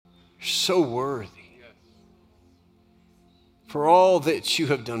You're so worthy for all that you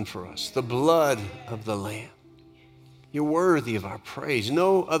have done for us, the blood of the Lamb. You're worthy of our praise,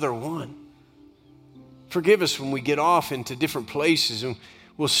 no other one. Forgive us when we get off into different places and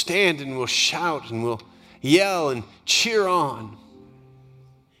we'll stand and we'll shout and we'll yell and cheer on.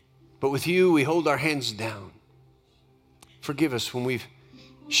 But with you, we hold our hands down. Forgive us when we've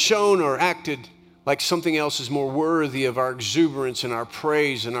shown or acted like something else is more worthy of our exuberance and our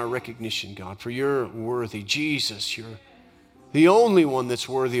praise and our recognition, God. For you're worthy. Jesus, you're the only one that's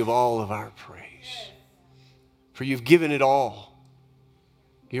worthy of all of our praise. For you've given it all.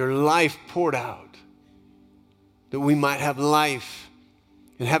 Your life poured out that we might have life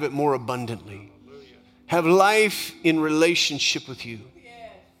and have it more abundantly. Have life in relationship with you.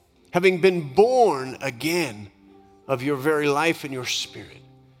 Having been born again of your very life and your spirit.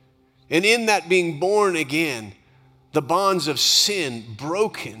 And in that being born again, the bonds of sin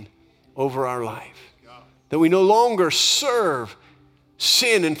broken over our life. That we no longer serve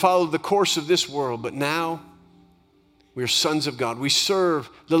sin and follow the course of this world, but now we are sons of God. We serve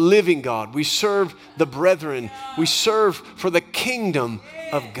the living God. We serve the brethren. We serve for the kingdom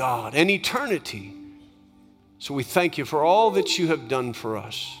of God and eternity. So we thank you for all that you have done for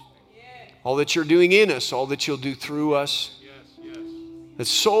us, all that you're doing in us, all that you'll do through us, that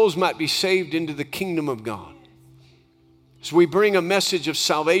souls might be saved into the kingdom of God. So we bring a message of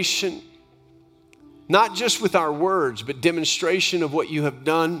salvation, not just with our words, but demonstration of what you have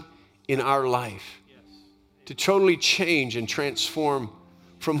done in our life to totally change and transform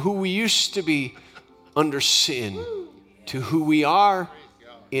from who we used to be under sin to who we are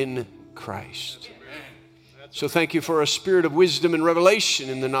in Christ. So thank you for a spirit of wisdom and revelation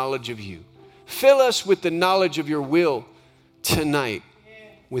in the knowledge of you. Fill us with the knowledge of your will tonight,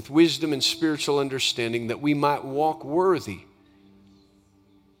 with wisdom and spiritual understanding, that we might walk worthy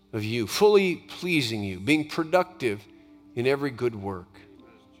of you, fully pleasing you, being productive in every good work.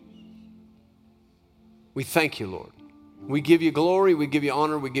 We thank you, Lord. We give you glory, we give you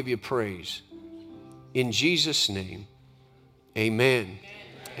honor, we give you praise. In Jesus' name, amen.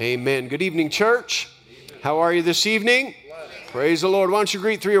 Amen. Good evening, church. How are you this evening? Praise the Lord. Why don't you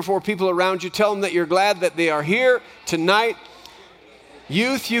greet 3 or 4 people around you. Tell them that you're glad that they are here tonight.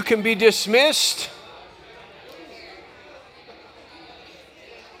 Youth, you can be dismissed.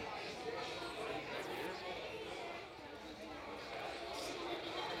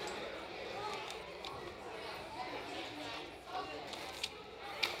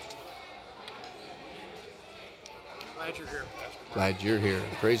 Glad you're here, Pastor. Glad you're here.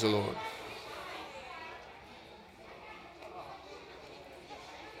 Praise the Lord.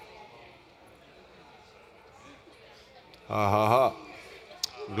 Ha ha ha.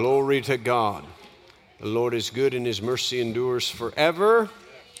 Glory to God. The Lord is good and his mercy endures forever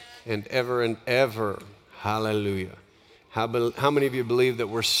and ever and ever. Hallelujah. How many of you believe that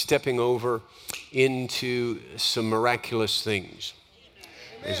we're stepping over into some miraculous things?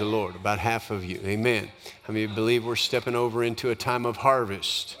 Praise the Lord. About half of you. Amen. How many of you believe we're stepping over into a time of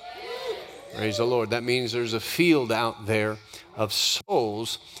harvest? Praise the Lord. That means there's a field out there of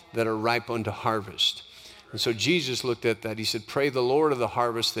souls that are ripe unto harvest. And so Jesus looked at that. He said, pray the Lord of the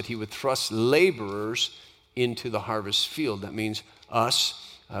harvest that he would thrust laborers into the harvest field. That means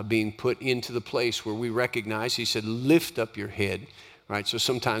us being put into the place where we recognize. He said, lift up your head. Right? So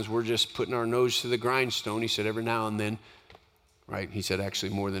sometimes we're just putting our nose to the grindstone. He said, every now and then. Right? He said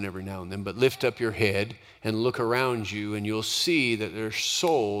actually more than every now and then. But lift up your head and look around you and you'll see that there's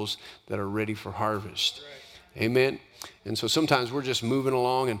souls that are ready for harvest. Right. Amen. And so sometimes we're just moving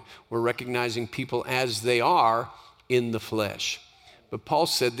along and we're recognizing people as they are in the flesh. But Paul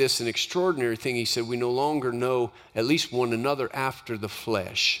said this, an extraordinary thing. He said, we no longer know at least one another after the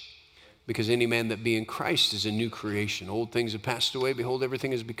flesh, because any man that be in Christ is a new creation. Old things have passed away. Behold,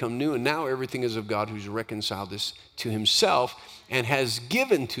 everything has become new. And now everything is of God, who's reconciled us to himself and has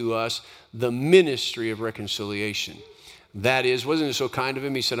given to us the ministry of reconciliation. That is, wasn't it so kind of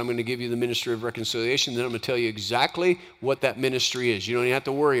him? He said, I'm going to give you the ministry of reconciliation. Then I'm going to tell you exactly what that ministry is. You don't even have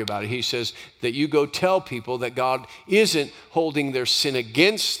to worry about it. He says that you go tell people that God isn't holding their sin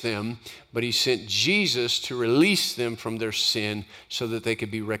against them, but he sent Jesus to release them from their sin so that they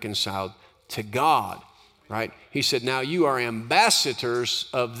could be reconciled to God, right? He said, now you are ambassadors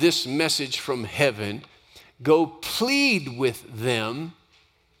of this message from heaven. Go plead with them,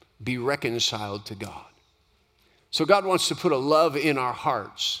 be reconciled to God. So God wants to put a love in our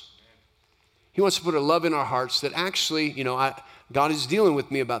hearts. He wants to put a love in our hearts that actually, God is dealing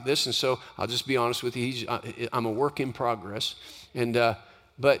with me about this, and so I'll just be honest with you. I'm a work in progress,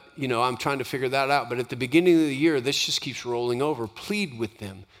 but I'm trying to figure that out. But at the beginning of the year, this just keeps rolling over. Plead with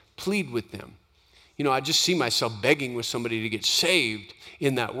them. plead with them. I just see myself begging with somebody to get saved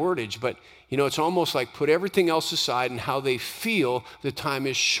in that wordage, but it's almost like put everything else aside and how they feel the time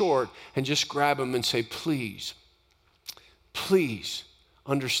is short and just grab them and say, please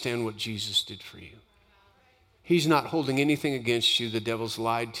understand what Jesus did for you. He's not holding anything against you. The devil's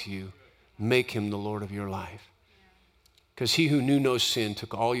lied to you. Make him the Lord of your life. Because he who knew no sin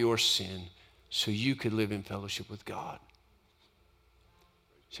took all your sin so you could live in fellowship with God.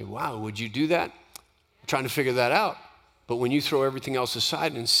 You say, wow, would you do that? I'm trying to figure that out. But when you throw everything else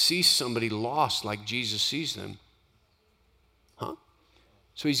aside and see somebody lost like Jesus sees them,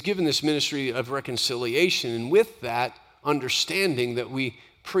 So he's given this ministry of reconciliation, and with that understanding that we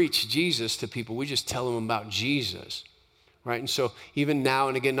preach Jesus to people, we just tell them about Jesus, right? And so even now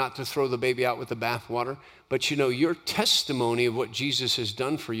and again, not to throw the baby out with the bathwater, but your testimony of what Jesus has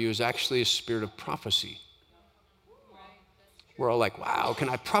done for you is actually a spirit of prophecy. We're all like, wow, can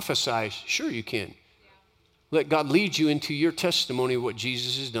I prophesy? Sure you can. Let God lead you into your testimony of what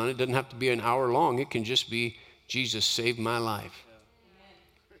Jesus has done. It doesn't have to be an hour long. It can just be, Jesus saved my life.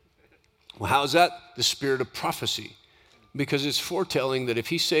 Well, how is that? The spirit of prophecy. Because it's foretelling that if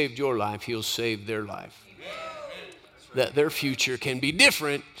he saved your life, he'll save their life. That their future can be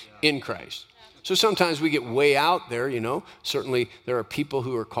different in Christ. So sometimes we get way out there, Certainly there are people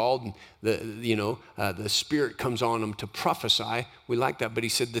who are called and the Spirit comes on them to prophesy. We like that. But he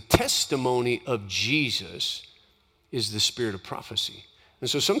said the testimony of Jesus is the spirit of prophecy. And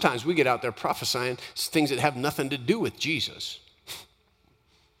so sometimes we get out there prophesying things that have nothing to do with Jesus.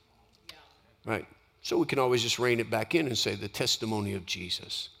 Right? So we can always just rein it back in and say the testimony of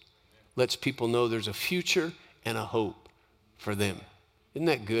Jesus lets people know there's a future and a hope for them. Isn't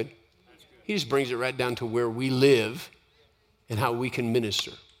that good? He just brings it right down to where we live and how we can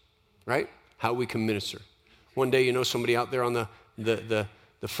minister, right? How we can minister. One day, somebody out there on the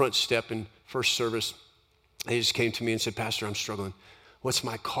front step in first service, they just came to me and said, Pastor, I'm struggling. What's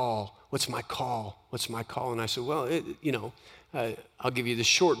my call? What's my call? What's my call? And I said, well, I'll give you the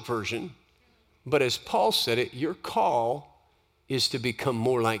short version. But as Paul said it, your call is to become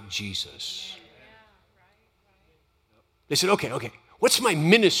more like Jesus. They said, okay, what's my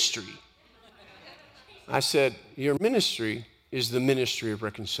ministry? I said, your ministry is the ministry of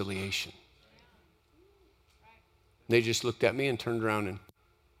reconciliation. They just looked at me and turned around and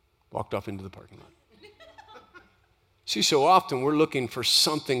walked off into the parking lot. See, so often we're looking for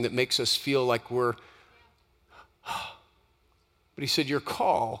something that makes us feel like we're, but he said, your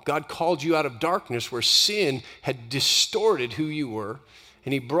call, God called you out of darkness where sin had distorted who you were,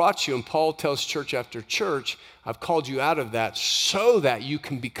 and he brought you, and Paul tells church after church, I've called you out of that so that you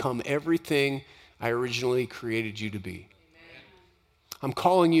can become everything I originally created you to be. Amen. I'm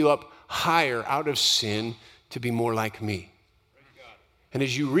calling you up higher out of sin to be more like me. And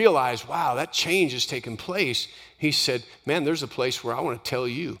as you realize, wow, that change has taken place, he said, man, there's a place where I want to tell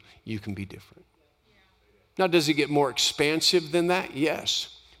you, you can be different. Now, does it get more expansive than that?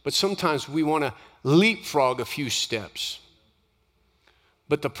 Yes. But sometimes we want to leapfrog a few steps.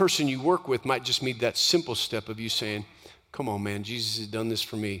 But the person you work with might just need that simple step of you saying, come on, man, Jesus has done this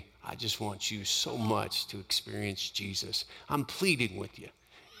for me. I just want you so much to experience Jesus. I'm pleading with you.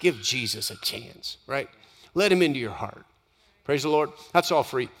 Give Jesus a chance, right? Let him into your heart. Praise the Lord. That's all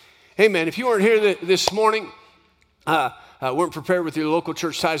free. Hey, man, if you weren't here this morning, weren't prepared with your local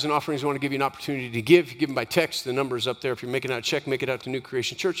church tithes and offerings, I want to give you an opportunity to give. Give them by text. The number is up there. If you're making out a check, make it out to New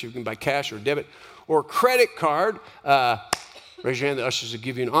Creation Church. If you can buy cash or debit or credit card, raise your hand. The ushers will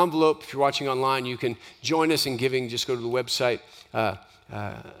give you an envelope. If you're watching online, you can join us in giving. Just go to the website,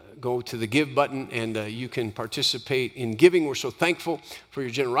 go to the give button, and you can participate in giving. We're so thankful for your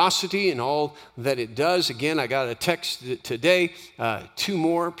generosity and all that it does. Again, I got a text today. 2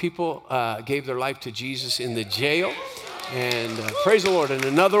 more people gave their life to Jesus in the jail. And praise the Lord. And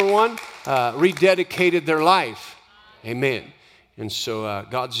another one rededicated their life. Amen. And so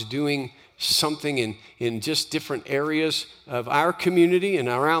God's doing something in just different areas of our community and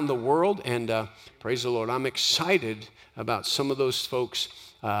around the world. And praise the Lord. I'm excited about some of those folks.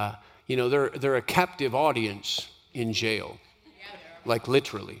 They're a captive audience in jail, like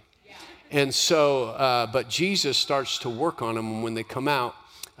literally. And so, but Jesus starts to work on them, and when they come out,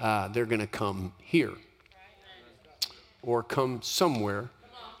 they're going to come here or come somewhere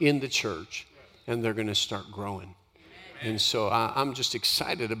in the church, and they're going to start growing. And so I'm just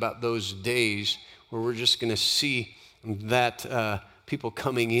excited about those days where we're just going to see that people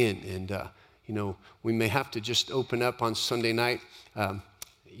coming in, and we may have to just open up on Sunday night.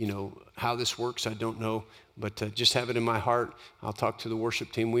 How this works, I don't know, but just have it in my heart. I'll talk to the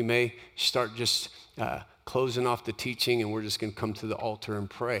worship team. We may start just closing off the teaching, and we're just going to come to the altar and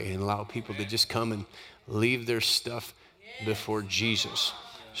pray and allow people to just come and leave their stuff before Jesus.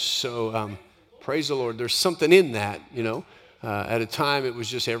 So praise the Lord. There's something in that, you know. At a time, it was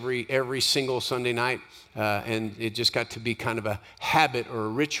just every single Sunday night, and it just got to be kind of a habit or a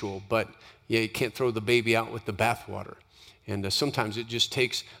ritual. But yeah, you can't throw the baby out with the bathwater. And sometimes it just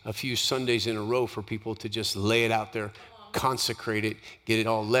takes a few Sundays in a row for people to just lay it out there, consecrate it, get it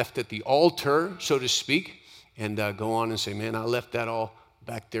all left at the altar, so to speak, and go on and say, man, I left that all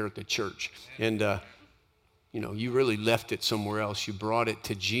back there at the church. And, you really left it somewhere else. You brought it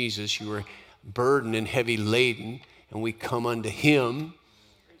to Jesus. You were burdened and heavy laden, and we come unto him,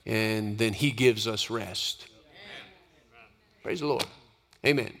 and then he gives us rest. Praise the Lord.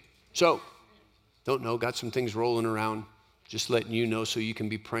 Amen. So, don't know, got some things rolling around. Just letting you know so you can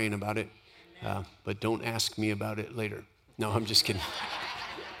be praying about it. But don't ask me about it later. No, I'm just kidding.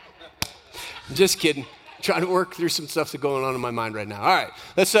 I'm just kidding. Trying to work through some stuff that's going on in my mind right now. All right,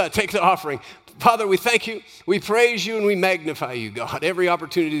 let's take the offering. Father, we thank you, we praise you, and we magnify you, God, every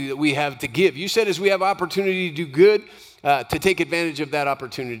opportunity that we have to give. You said as we have opportunity to do good, to take advantage of that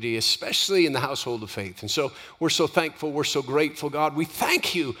opportunity, especially in the household of faith. And so we're so thankful, we're so grateful, God. We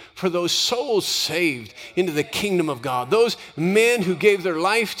thank you for those souls saved into the kingdom of God, those men who gave their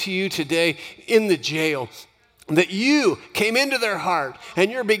life to you today in the jail, that you came into their heart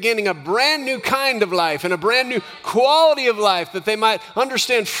and you're beginning a brand new kind of life and a brand new quality of life, that they might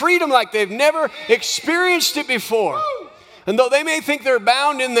understand freedom like they've never experienced it before. And though they may think they're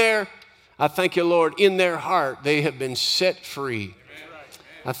bound in there, I thank you, Lord, in their heart, they have been set free.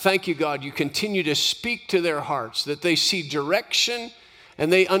 I thank you, God, you continue to speak to their hearts, that they see direction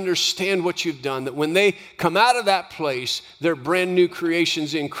and they understand what you've done, that when they come out of that place, they're brand new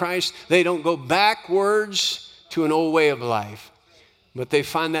creations in Christ. They don't go backwards to an old way of life, but they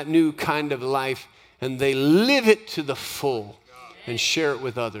find that new kind of life and they live it to the full and share it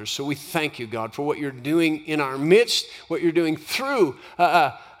with others. So we thank you, God, for what you're doing in our midst, what you're doing through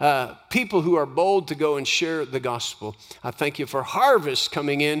people who are bold to go and share the gospel. I thank you for harvest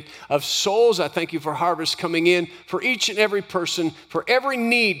coming in of souls. I thank you for harvest coming in for each and every person, for every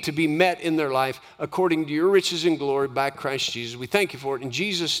need to be met in their life according to your riches and glory by Christ Jesus. We thank you for it in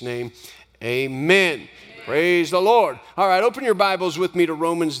Jesus' name. Amen. Praise the Lord. All right, open your Bibles with me to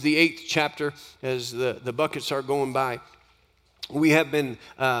Romans, the 8th chapter, as the buckets are going by. We have been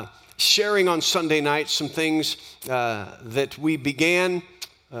sharing on Sunday night some things that we began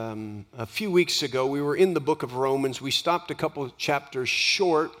a few weeks ago. We were in the book of Romans. We stopped a couple of chapters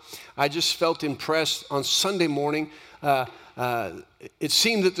short. I just felt impressed on Sunday morning. It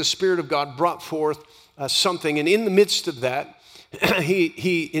seemed that the Spirit of God brought forth something, and in the midst of that,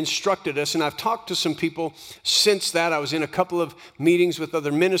 he instructed us, and I've talked to some people since that. I was in a couple of meetings with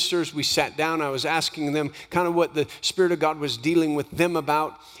other ministers. We sat down. I was asking them kind of what the Spirit of God was dealing with them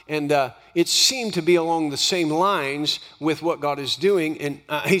about, and it seemed to be along the same lines with what God is doing. And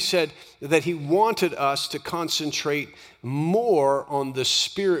he said that he wanted us to concentrate more on the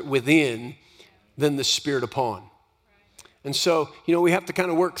Spirit within than the Spirit upon. And so, we have to kind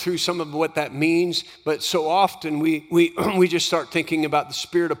of work through some of what that means, but so often we just start thinking about the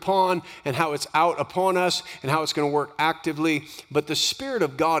Spirit upon and how it's out upon us and how it's going to work actively. But the Spirit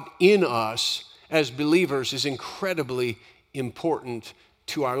of God in us as believers is incredibly important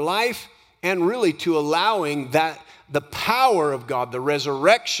to our life and really to allowing that the power of God, the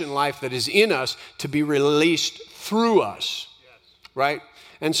resurrection life that is in us, to be released through us, right?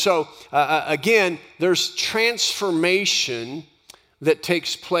 And so, again, there's transformation that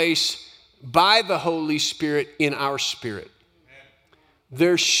takes place by the Holy Spirit in our spirit.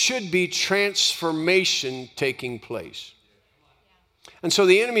 There should be transformation taking place. And so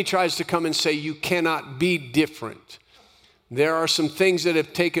the enemy tries to come and say, you cannot be different. There are some things that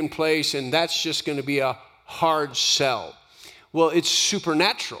have taken place, and that's just going to be a hard sell. Well, it's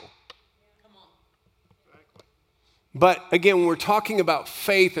supernatural. But again, when we're talking about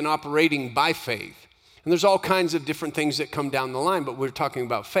faith and operating by faith, and there's all kinds of different things that come down the line, but we're talking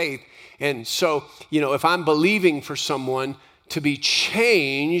about faith. And so, if I'm believing for someone to be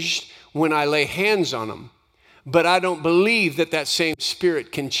changed when I lay hands on them, but I don't believe that that same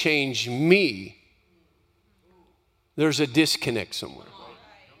Spirit can change me, there's a disconnect somewhere.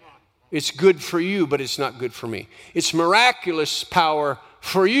 It's good for you, but it's not good for me. It's miraculous power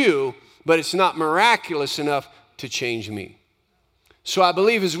for you, but it's not miraculous enough to change me. So I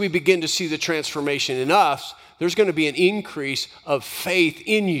believe as we begin to see the transformation in us, there's going to be an increase of faith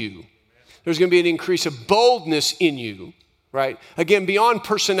in you. There's going to be an increase of boldness in you, right? Again, beyond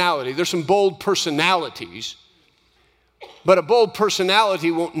personality, there's some bold personalities, But a bold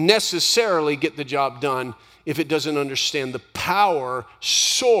personality won't necessarily get the job done if it doesn't understand the power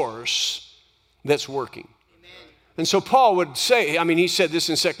source that's working. And so Paul would say, he said this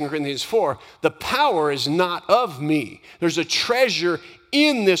in 2 Corinthians 4, the power is not of me. There's a treasure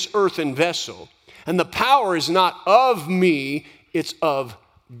in this earthen vessel. And the power is not of me, it's of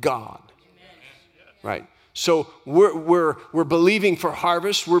God. Right? So we're believing for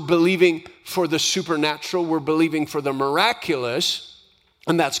harvest. We're believing for the supernatural. We're believing for the miraculous.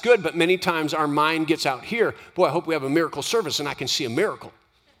 And that's good, but many times our mind gets out here. Boy, I hope we have a miracle service and I can see a miracle.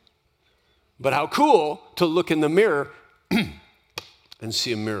 But how cool to look in the mirror and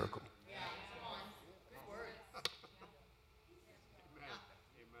see a miracle.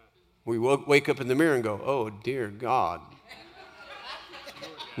 We wake up in the mirror and go, oh, dear God.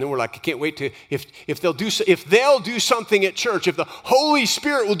 And then we're like, I can't wait to, if they'll do something at church, if the Holy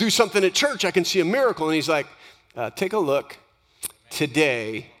Spirit will do something at church, I can see a miracle. And he's like, take a look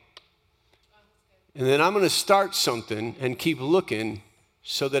today. And then I'm going to start something and keep looking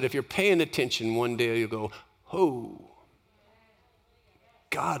so that if you're paying attention one day, you'll go, oh,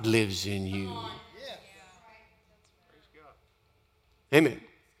 God lives in you. Amen.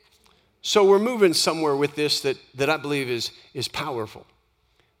 So we're moving somewhere with this that I believe is powerful.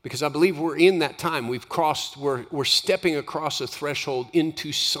 Because I believe we're in that time. We're stepping across a threshold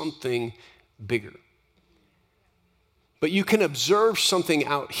into something bigger. But you can observe something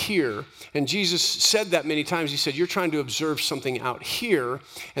out here. And Jesus said that many times. He said, you're trying to observe something out here.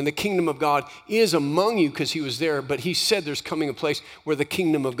 And the kingdom of God is among you because he was there. But he said there's coming a place where the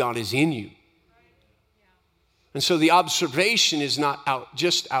kingdom of God is in you. And so the observation is not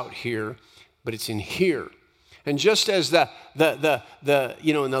just out here, but it's in here. And just as he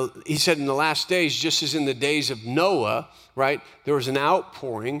said in the last days, just as in the days of Noah, right, there was an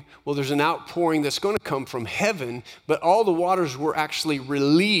outpouring. Well, there's an outpouring that's going to come from heaven, but all the waters were actually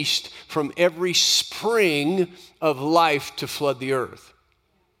released from every spring of life to flood the earth.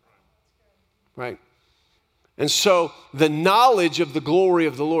 Right? And so the knowledge of the glory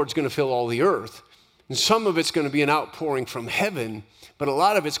of the Lord is going to fill all the earth. And some of it's going to be an outpouring from heaven, but a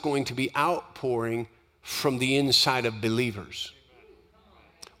lot of it's going to be outpouring from the inside of believers.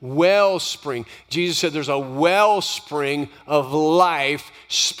 Wellspring. Jesus said there's a wellspring of life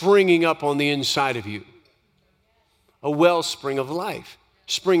springing up on the inside of you. A wellspring of life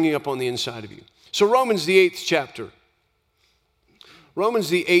springing up on the inside of you. So Romans the 8th chapter. Romans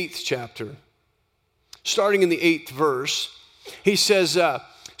the 8th chapter, starting in the 8th verse, he says,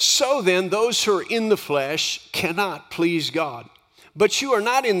 so then those who are in the flesh cannot please God. But you are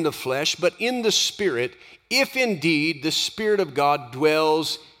not in the flesh, but in the Spirit, if indeed the Spirit of God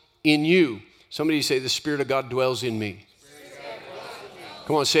dwells in you. Somebody say, the Spirit of God dwells in me.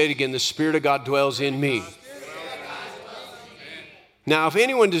 Come on, say it again. The Spirit of God dwells in me. Now, if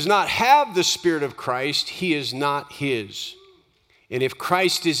anyone does not have the Spirit of Christ, he is not his. And if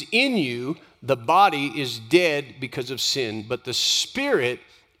Christ is in you, the body is dead because of sin, but the Spirit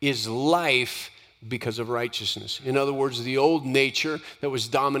is life because of righteousness. In other words, the old nature that was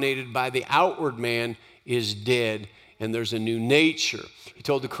dominated by the outward man is dead, and there's a new nature. He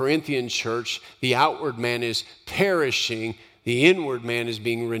told the Corinthian church, the outward man is perishing, the inward man is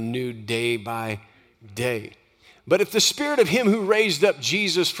being renewed day by day. But if the Spirit of him who raised up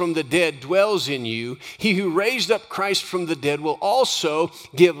Jesus from the dead dwells in you, he who raised up Christ from the dead will also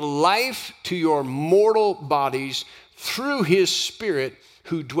give life to your mortal bodies through his Spirit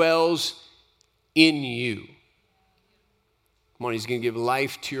who dwells in you. Come on, he's going to give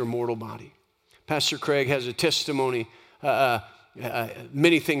life to your mortal body. Pastor Craig has a testimony.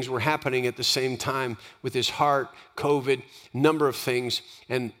 Many things were happening at the same time with his heart, COVID, number of things.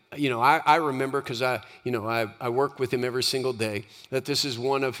 And, I remember because I work with him every single day, that this is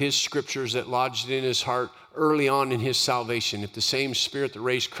one of his scriptures that lodged in his heart early on in his salvation. If the same Spirit that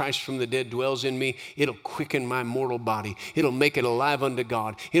raised Christ from the dead dwells in me, it'll quicken my mortal body. It'll make it alive unto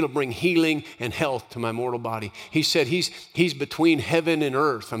God. It'll bring healing and health to my mortal body. He said he's between heaven and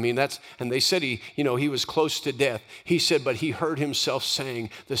earth. And they said he was close to death. He said, but he heard himself saying,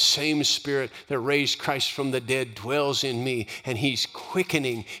 the same Spirit that raised Christ from the dead dwells in me, and he's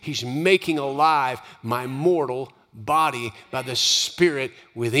quickening, he's making alive my mortal body by the Spirit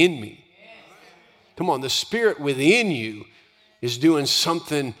within me. Come on, the Spirit within you is doing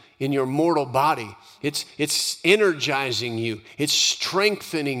something in your mortal body. It's energizing you. It's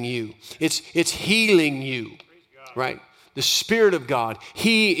strengthening you. It's healing you, right? The Spirit of God,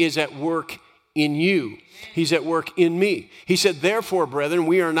 he is at work in you. He's at work in me. He said, therefore, brethren,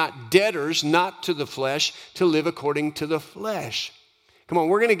 we are not debtors, not to the flesh, to live according to the flesh. Come on,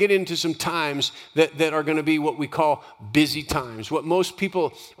 we're going to get into some times that are going to be what we call busy times, what most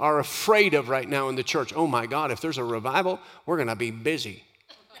people are afraid of right now in the church. Oh my God, if there's a revival, we're going to be busy.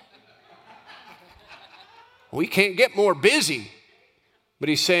 We can't get more busy. But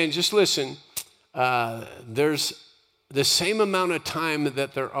he's saying, just listen, there's the same amount of time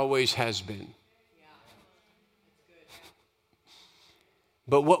that there always has been.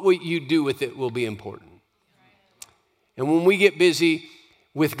 But what you do with it will be important. And when we get busy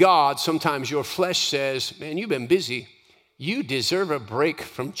with God, sometimes your flesh says, man, you've been busy. You deserve a break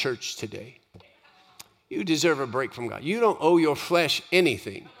from church today. You deserve a break from God. You don't owe your flesh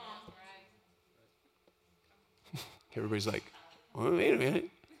anything. Everybody's like, well, wait a minute.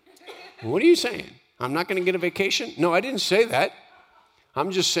 What are you saying? I'm not going to get a vacation? No, I didn't say that.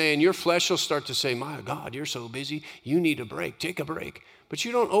 I'm just saying your flesh will start to say, my God, you're so busy. You need a break. Take a break. But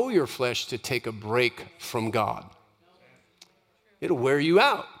you don't owe your flesh to take a break from God. It'll wear you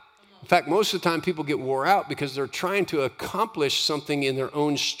out. In fact, most of the time people get wore out because they're trying to accomplish something in their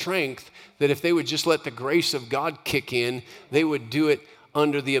own strength that if they would just let the grace of God kick in, they would do it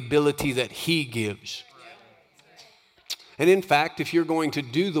under the ability that He gives. And in fact, if you're going to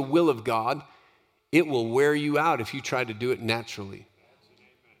do the will of God, it will wear you out if you try to do it naturally.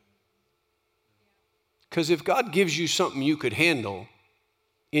 Because if God gives you something you could handle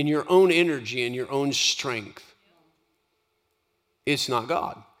in your own energy and your own strength, it's not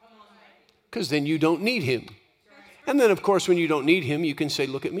God. Because then you don't need Him. And then, of course, when you don't need Him, you can say,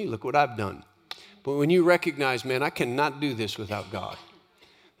 look at me, look what I've done. But when you recognize, man, I cannot do this without God.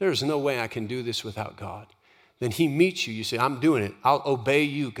 There's no way I can do this without God. Then He meets you. You say, I'm doing it. I'll obey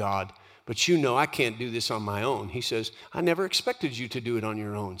you, God. But you know I can't do this on my own. He says, I never expected you to do it on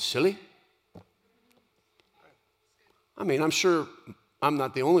your own, silly. I mean, I'm sure I'm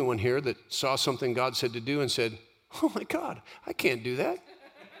not the only one here that saw something God said to do and said, oh my God, I can't do that.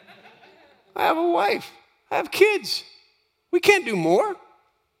 I have a wife. I have kids. We can't do more.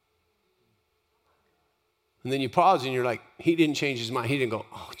 And then you pause and you're like, He didn't change His mind. He didn't go,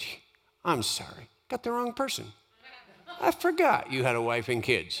 oh, gee, I'm sorry. Got the wrong person. I forgot you had a wife and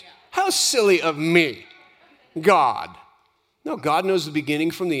kids. How silly of me. God. No, God knows the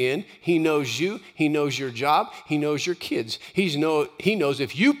beginning from the end. He knows you. He knows your job. He knows your kids. He knows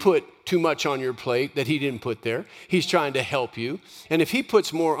if you put too much on your plate that He didn't put there, He's trying to help you. And if He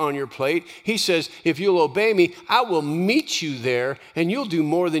puts more on your plate, He says, if you'll obey me, I will meet you there and you'll do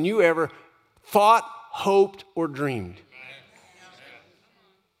more than you ever thought, hoped, or dreamed.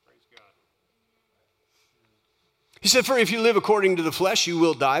 He said, for if you live according to the flesh, you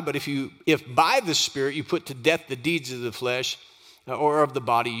will die. But if by the Spirit you put to death the deeds of the flesh or of the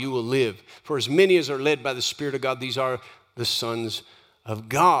body, you will live. For as many as are led by the Spirit of God, these are the sons of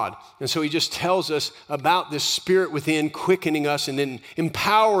God. And so he just tells us about this Spirit within quickening us and then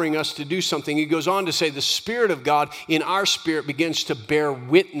empowering us to do something. He goes on to say the Spirit of God in our spirit begins to bear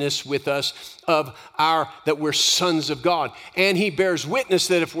witness with us that we're sons of God. And he bears witness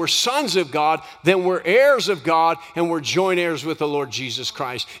that if we're sons of God, then we're heirs of God and we're joint heirs with the Lord Jesus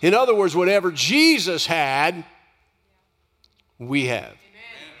Christ. In other words, whatever Jesus had, we have.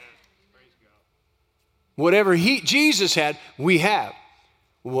 Whatever Jesus had, we have.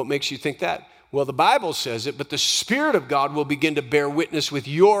 Well, what makes you think that? Well, the Bible says it, but the Spirit of God will begin to bear witness with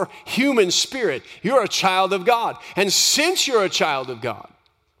your human spirit. You're a child of God. And since you're a child of God,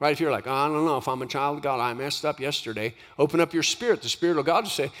 right? If you're like, oh, I don't know if I'm a child of God, I messed up yesterday. Open up your spirit. The Spirit of God will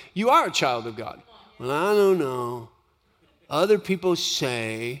say, you are a child of God. Well, I don't know. Other people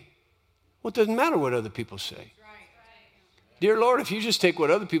say, well, it doesn't matter what other people say. Dear Lord, if you just take what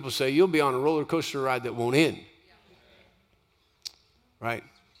other people say, you'll be on a roller coaster ride that won't end. Right?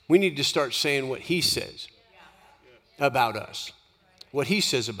 We need to start saying what He says about us. What He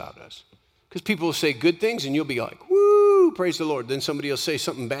says about us. Because people will say good things and you'll be like, woo, praise the Lord. Then somebody will say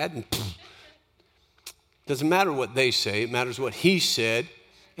something bad and doesn't matter what they say. It matters what He said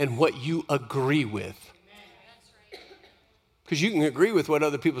and what you agree with. Because you can agree with what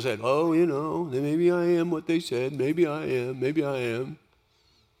other people said. Oh, you know, maybe I am what they said. Maybe I am.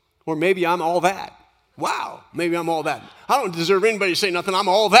 Or maybe I'm all that. Wow, maybe I'm all that. I don't deserve anybody to say nothing. I'm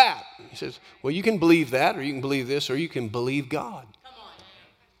all that. He says, well, you can believe that, or you can believe this, or you can believe God. Come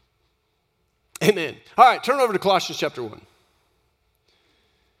on. Amen. All right, turn over to Colossians chapter 1.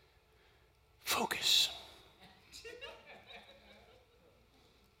 Focus.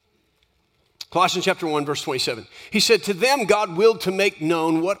 Colossians chapter 1, verse 27. He said, to them God willed to make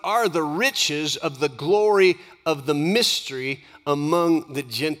known what are the riches of the glory of the mystery among the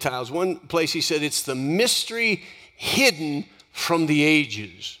Gentiles. One place he said it's the mystery hidden from the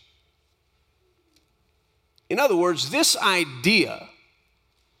ages. In other words, this idea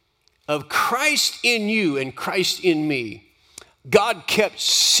of Christ in you and Christ in me, God kept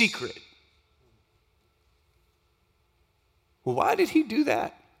secret. Well, why did he do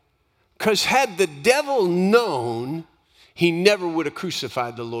that? Because had the devil known, he never would have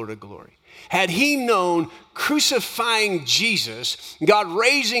crucified the Lord of glory. Had he known crucifying Jesus, God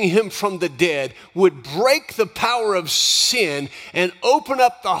raising him from the dead, would break the power of sin and open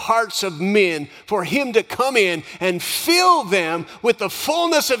up the hearts of men for him to come in and fill them with the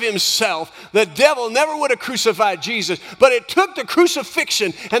fullness of himself, the devil never would have crucified Jesus. But it took the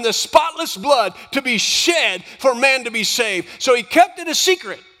crucifixion and the spotless blood to be shed for man to be saved. So he kept it a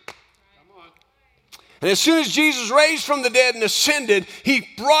secret. And as soon as Jesus raised from the dead and ascended, he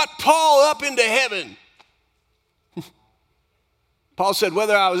brought Paul up into heaven. Paul said,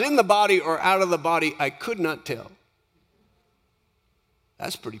 whether I was in the body or out of the body, I could not tell.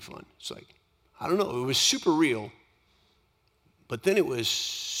 That's pretty fun. It's like, I don't know, it was super real, but then it was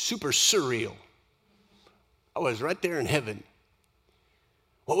super surreal. I was right there in heaven.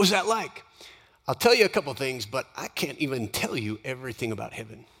 What was that like? I'll tell you a couple things, but I can't even tell you everything about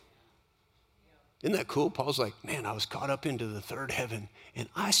heaven. Isn't that cool? Paul's like, man, I was caught up into the third heaven, and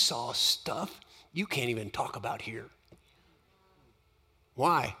I saw stuff you can't even talk about here.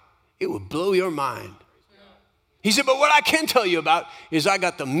 Why? It would blow your mind. He said, but what I can tell you about is I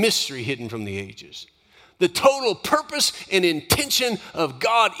got the mystery hidden from the ages. The total purpose and intention of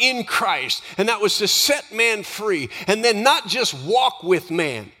God in Christ, and that was to set man free, and then not just walk with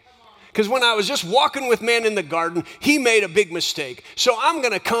man. Because when I was just walking with man in the garden, he made a big mistake. So I'm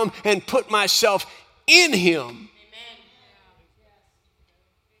going to come and put myself in him. Amen.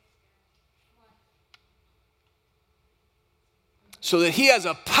 So that he has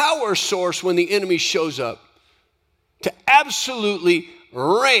a power source when the enemy shows up to absolutely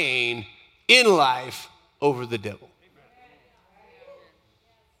reign in life over the devil.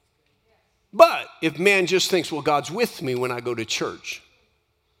 But if man just thinks, well, God's with me when I go to church,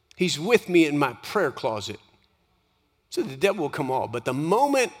 he's with me in my prayer closet, so the devil will come all. But the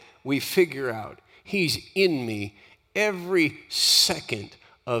moment we figure out he's in me every second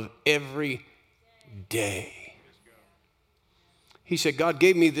of every day. He said, God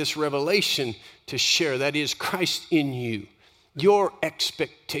gave me this revelation to share. That is Christ in you, your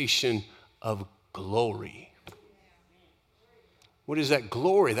expectation of glory. What is that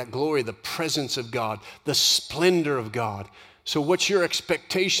glory? That glory, the presence of God, the splendor of God. So what's your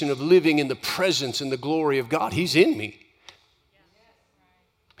expectation of living in the presence and the glory of God? He's in me.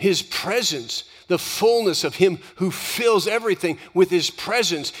 His presence, the fullness of him who fills everything with his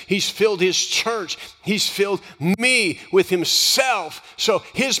presence. He's filled his church. He's filled me with himself. So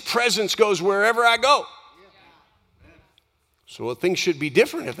his presence goes wherever I go. So well, things should be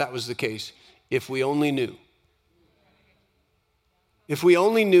different if that was the case, if we only knew. If we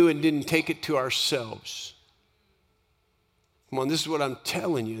only knew and didn't take it to ourselves. Come on, this is what I'm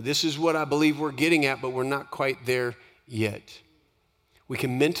telling you. This is what I believe we're getting at, but we're not quite there yet. We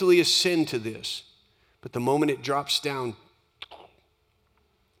can mentally ascend to this, but the moment it drops down,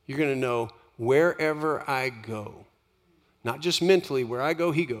 you're going to know wherever I go, not just mentally, where I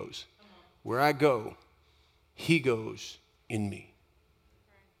go, he goes. Where I go, he goes in me.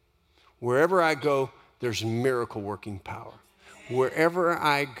 Wherever I go, there's miracle working power. Wherever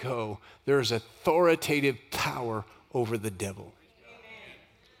I go, there's authoritative power over the devil.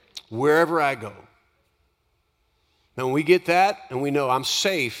 Wherever I go. Now, when we get that and we know I'm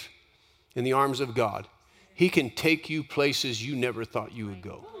safe in the arms of God, he can take you places you never thought you would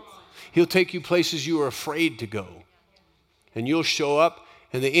go. He'll take you places you were afraid to go. And you'll show up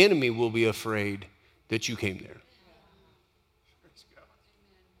and the enemy will be afraid that you came there.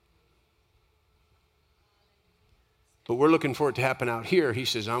 But we're looking for it to happen out here. He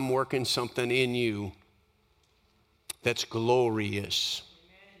says, I'm working something in you that's glorious.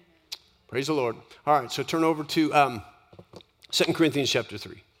 Praise the Lord. All right, so turn over to 2 Corinthians chapter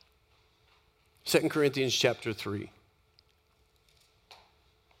 3. 2 Corinthians chapter 3.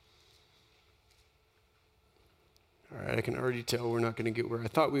 All right, I can already tell we're not going to get where I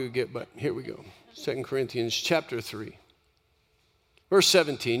thought we would get, but here we go. 2 Corinthians chapter 3. Verse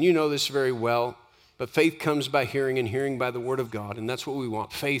 17, you know this very well, but faith comes by hearing and hearing by the word of God, and that's what we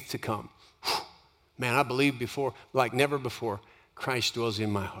want, faith to come. Whew. Man, I believe before, like never before, Christ dwells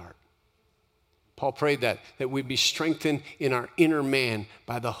in my heart. Paul prayed that we'd be strengthened in our inner man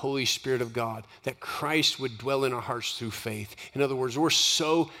by the Holy Spirit of God, that Christ would dwell in our hearts through faith. In other words, we're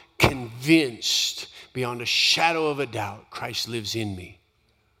so convinced beyond a shadow of a doubt Christ lives in me,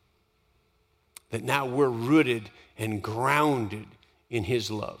 that now we're rooted and grounded in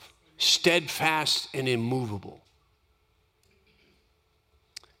his love, steadfast and immovable.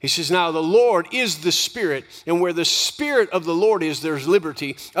 He says, now the Lord is the Spirit, and where the Spirit of the Lord is, there's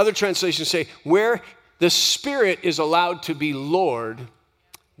liberty. Other translations say, where the Spirit is allowed to be Lord,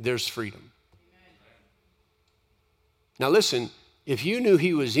 there's freedom. Now listen, if you knew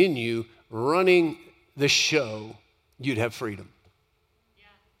he was in you running the show, you'd have freedom.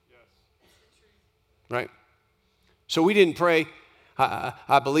 Right? So we didn't pray,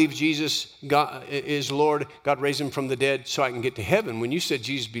 I believe Jesus God is Lord. God raised him from the dead so I can get to heaven. When you said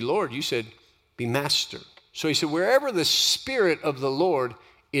Jesus be Lord, you said be master. So he said, wherever the Spirit of the Lord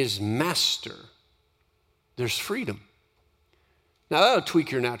is master, there's freedom. Now that'll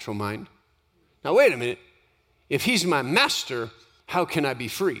tweak your natural mind. Now wait a minute. If he's my master, how can I be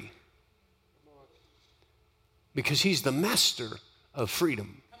free? Because he's the master of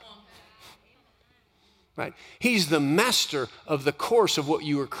freedom. Right? He's the master of the course of what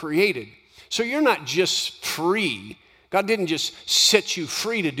you were created. So you're not just free. God didn't just set you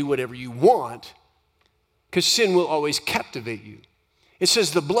free to do whatever you want, because sin will always captivate you. It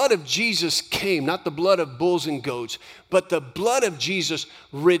says the blood of Jesus came, not the blood of bulls and goats, but the blood of Jesus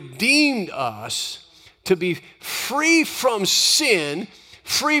redeemed us to be free from sin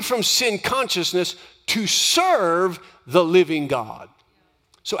consciousness, to serve the living God.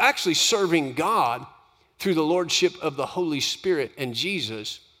 So actually serving God through the lordship of the Holy Spirit and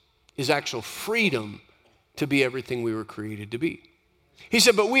Jesus is actual freedom to be everything we were created to be. He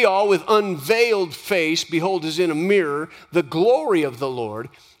said, but we all with unveiled face behold as in a mirror the glory of the Lord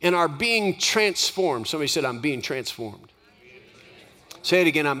and are being transformed. Somebody said, I'm being transformed. Say it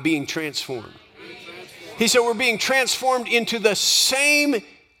again, I'm being transformed. He said, we're being transformed into the same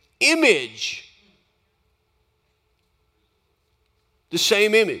image. The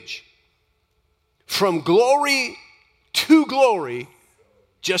same image. From glory to glory,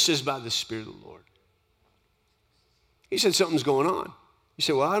 just as by the Spirit of the Lord. He said something's going on. You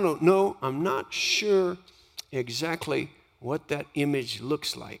say, well, I don't know. I'm not sure exactly what that image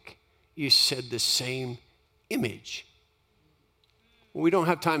looks like. You said the same image. Well, we don't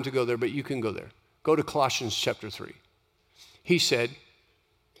have time to go there, but you can go there. Go to Colossians chapter 3. He said,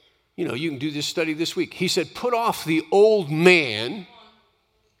 you know, you can do this study this week. He said, put off the old man,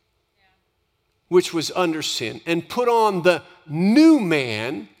 which was under sin, and put on the new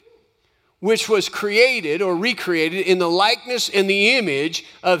man, which was created or recreated in the likeness and the image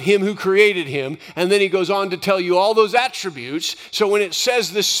of him who created him. And then he goes on to tell you all those attributes. So when it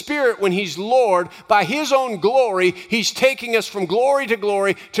says the Spirit, when he's Lord, by his own glory, he's taking us from glory to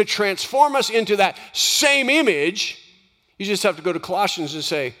glory to transform us into that same image. You just have to go to Colossians and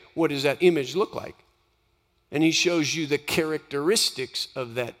say, what does that image look like? And he shows you the characteristics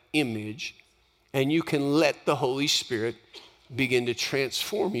of that image. And you can let the Holy Spirit begin to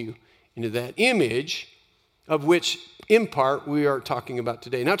transform you into that image of which, in part, we are talking about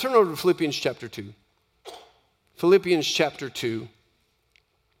today. Now turn over to Philippians chapter 2. Philippians chapter 2.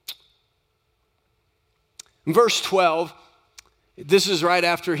 In verse 12, this is right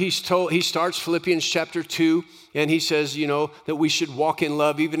after he starts Philippians chapter 2, and he says, you know, that we should walk in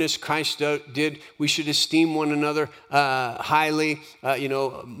love, even as Christ did. We should esteem one another highly,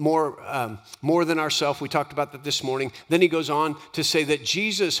 more than ourselves. We talked about that this morning. Then he goes on to say that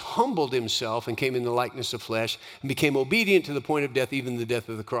Jesus humbled himself and came in the likeness of flesh and became obedient to the point of death, even the death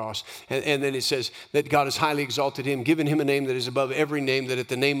of the cross. And then it says that God has highly exalted him, given him a name that is above every name, that at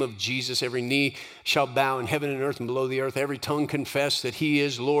the name of Jesus, every knee shall bow in heaven and earth and below the earth, every tongue confess that he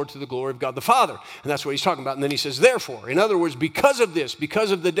is Lord to the glory of God the Father. And that's what he's talking about. And then he says, therefore, in other words, because of this,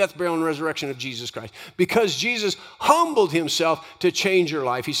 because of the death, burial, and resurrection of Jesus Christ, because Jesus humbled himself to change your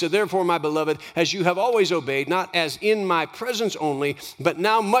life, he said, therefore, my beloved, as you have always obeyed, not as in my presence only, but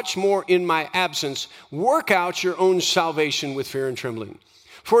now much more in my absence, work out your own salvation with fear and trembling.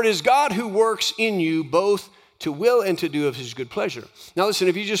 For it is God who works in you both to will and to do of his good pleasure. Now listen,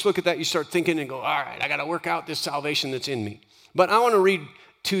 if you just look at that, you start thinking and go, all right, I got to work out this salvation that's in me. But I want to read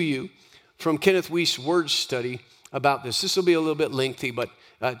to you from Kenneth Wuest's word study about this. This will be a little bit lengthy, but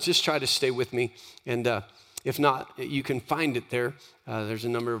just try to stay with me. And if not, you can find it there. There's a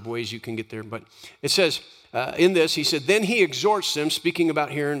number of ways you can get there. But it says in this, he said, then he exhorts them, speaking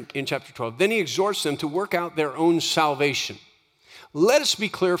about here in chapter 12, then he exhorts them to work out their own salvation. Let us be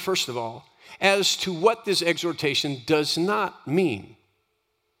clear, first of all, as to what this exhortation does not mean.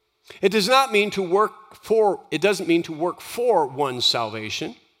 It does not mean to work for, it doesn't mean to work for one's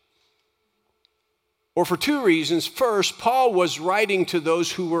salvation. Or for two reasons. First, Paul was writing to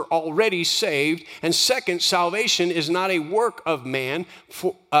those who were already saved. And second, salvation is not a work of man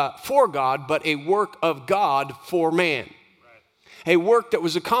for God, but a work of God for man. Right. A work that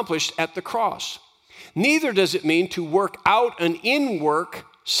was accomplished at the cross. Neither does it mean to work out an in-work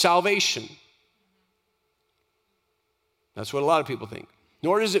salvation. That's what a lot of people think.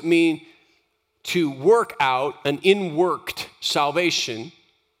 Nor does it mean to work out an in-worked salvation,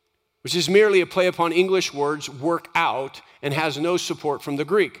 which is merely a play upon English words, work out, and has no support from the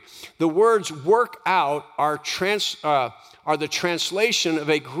Greek. The words work out are the translation of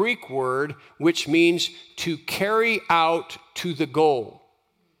a Greek word which means to carry out to the goal,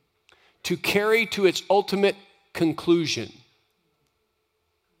 to carry to its ultimate conclusion.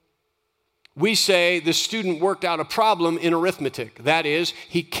 We say the student worked out a problem in arithmetic. That is,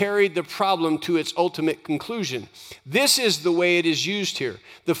 he carried the problem to its ultimate conclusion. This is the way it is used here.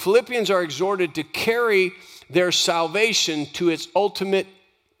 The Philippians are exhorted to carry their salvation to its ultimate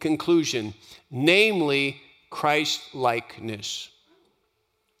conclusion, namely Christ-likeness.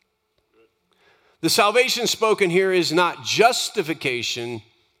 The salvation spoken here is not justification,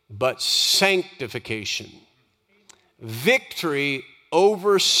 but sanctification. Victory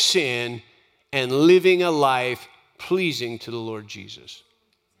over sin and living a life pleasing to the Lord Jesus.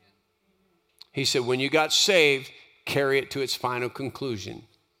 He said, when you got saved, carry it to its final conclusion,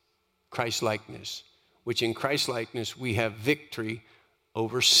 Christ-likeness, which in Christ-likeness we have victory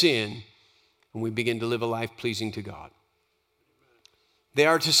over sin, and we begin to live a life pleasing to God. They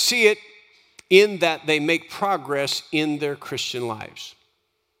are to see it in that they make progress in their Christian lives.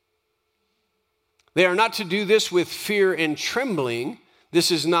 They are not to do this with fear and trembling.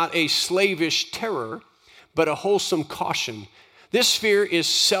 This is not a slavish terror, but a wholesome caution. This fear is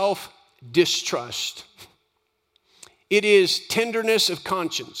self-distrust. It is tenderness of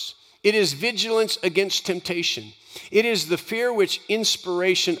conscience. It is vigilance against temptation. It is the fear which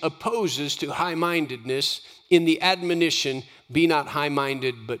inspiration opposes to high-mindedness in the admonition, be not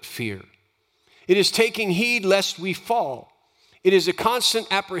high-minded, but fear. It is taking heed lest we fall. It is a constant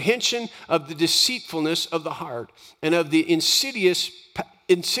apprehension of the deceitfulness of the heart and of the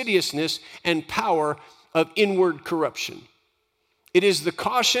insidiousness and power of inward corruption. It is the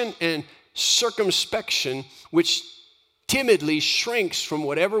caution and circumspection which timidly shrinks from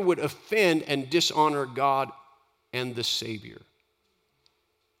whatever would offend and dishonor God and the Savior.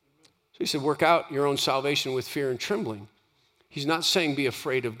 So he said, work out your own salvation with fear and trembling. He's not saying be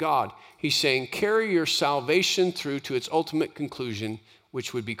afraid of God. He's saying carry your salvation through to its ultimate conclusion,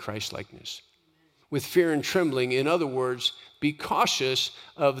 which would be Christ-likeness. With fear and trembling, in other words, be cautious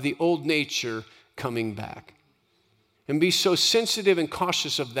of the old nature coming back. And be so sensitive and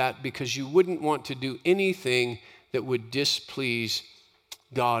cautious of that because you wouldn't want to do anything that would displease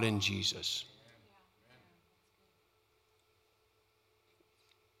God and Jesus.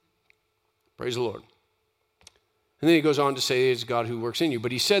 Praise the Lord. And then he goes on to say it's God who works in you.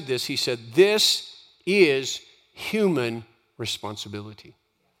 But he said this is human responsibility.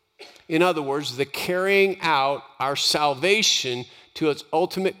 In other words, the carrying out our salvation to its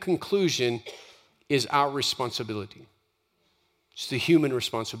ultimate conclusion is our responsibility. It's the human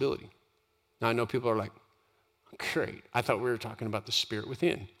responsibility. Now, I know people are like, great, I thought we were talking about the Spirit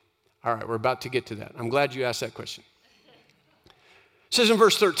within. All right, we're about to get to that. I'm glad you asked that question. It says in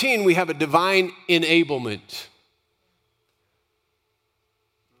verse 13, we have a divine enablement.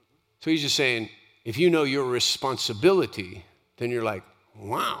 So he's just saying, if you know your responsibility, then you're like,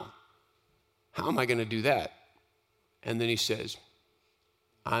 wow, how am I going to do that? And then he says,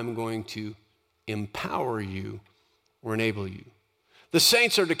 I'm going to empower you or enable you. The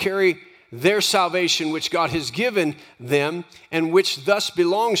saints are to carry their salvation, which God has given them and which thus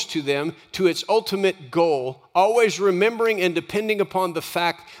belongs to them, to its ultimate goal, always remembering and depending upon the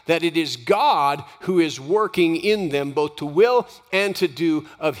fact that it is God who is working in them both to will and to do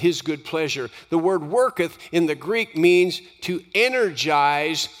of his good pleasure. The word worketh in the Greek means to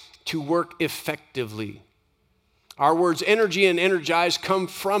energize, to work effectively. Our words energy and energize come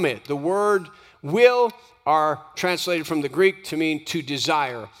from it. The word will are translated from the Greek to mean to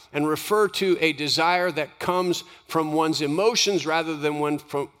desire and refer to a desire that comes from one's emotions rather than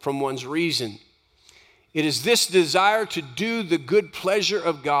from one's reason. It is this desire to do the good pleasure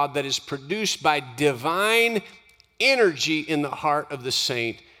of God that is produced by divine energy in the heart of the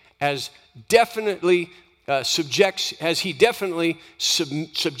saint as he definitely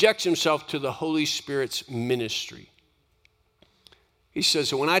subjects himself to the Holy Spirit's ministry. He says,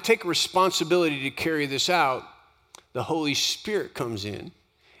 so when I take responsibility to carry this out, the Holy Spirit comes in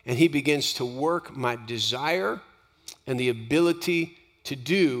and he begins to work my desire and the ability to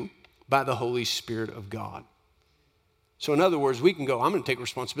do by the Holy Spirit of God. So in other words, we can go, I'm going to take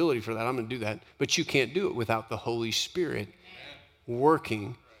responsibility for that. I'm going to do that. But you can't do it without the Holy Spirit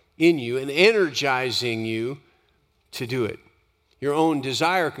working in you and energizing you to do it. Your own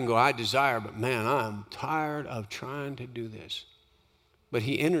desire can go, I desire, but man, I'm tired of trying to do this. but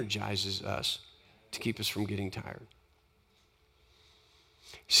he energizes us to keep us from getting tired.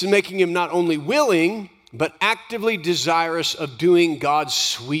 This is making him not only willing, but actively desirous of doing God's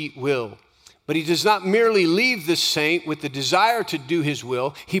sweet will. But he does not merely leave the saint with the desire to do his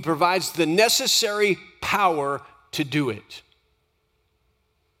will. He provides the necessary power to do it.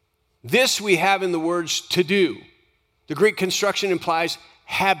 This we have in the words to do. The Greek construction implies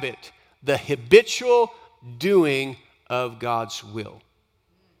habit, the habitual doing of God's will.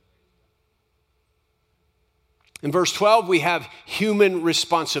 In verse 12, we have human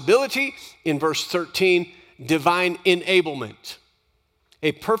responsibility. In verse 13, divine enablement.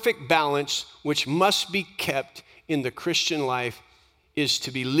 A perfect balance which must be kept in the Christian life is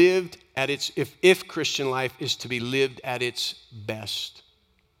to be lived at its, if Christian life is to be lived at its best.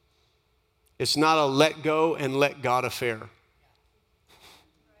 It's not a let go and let God affair.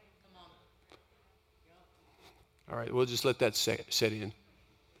 All right, we'll just let that set in.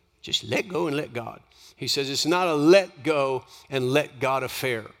 Just let go and let God. He says it's not a let go and let God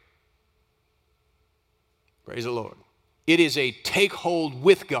affair. Praise the Lord. It is a take hold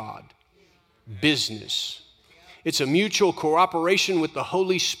with God business. It's a mutual cooperation with the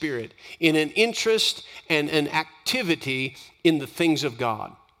Holy Spirit in an interest and an activity in the things of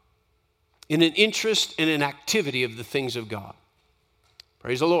God. In an interest and an activity of the things of God.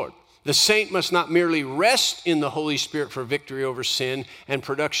 Praise the Lord. The saint must not merely rest in the Holy Spirit for victory over sin and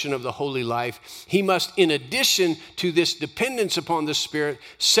production of the holy life. He must, in addition to this dependence upon the Spirit,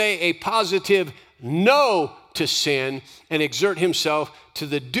 say a positive no to sin and exert himself to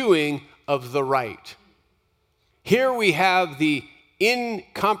the doing of the right. Here we have the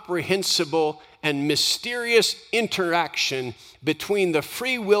incomprehensible and mysterious interaction between the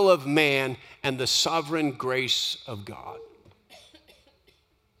free will of man and the sovereign grace of God.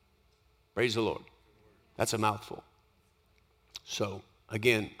 Praise the Lord. That's a mouthful. So,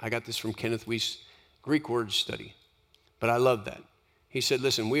 again, I got this from Kenneth Wuest's Greek word study, but I love that. He said,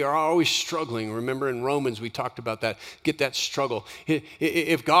 listen, we are always struggling. Remember in Romans, we talked about that. Get that struggle.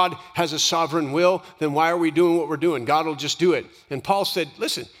 If God has a sovereign will, then why are we doing what we're doing? God will just do it. And Paul said,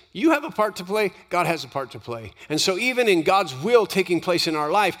 listen, you have a part to play. God has a part to play. And so even in God's will taking place in our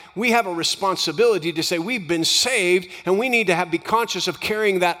life, we have a responsibility to say we've been saved and we need to be conscious of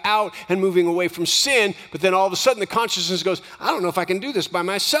carrying that out and moving away from sin. But then all of a sudden the consciousness goes, I don't know if I can do this by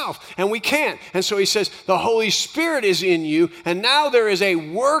myself. And we can't. And so he says, the Holy Spirit is in you. And now there is a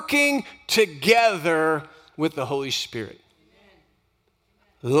working together with the Holy Spirit.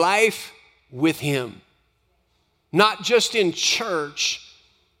 Life with him. Not just in church,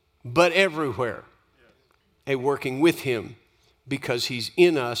 but everywhere. A working with him because he's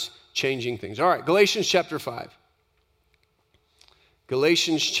in us changing things. All right, Galatians chapter 5.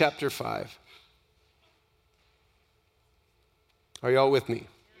 Galatians chapter 5. Are y'all with me?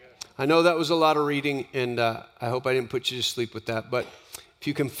 I know that was a lot of reading, and I hope I didn't put you to sleep with that, but if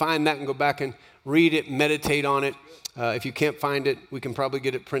you can find that and go back and read it, meditate on it. If you can't find it, we can probably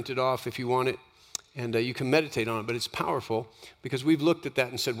get it printed off if you want it. And you can meditate on it, but it's powerful because we've looked at that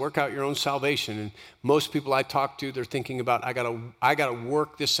and said, work out your own salvation. And most people I talk to, they're thinking about, I gotta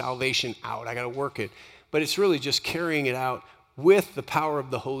work this salvation out. I gotta work it. But it's really just carrying it out with the power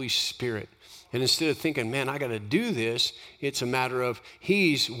of the Holy Spirit. And instead of thinking, man, I gotta do this, it's a matter of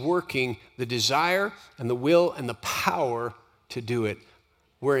he's working the desire and the will and the power to do it.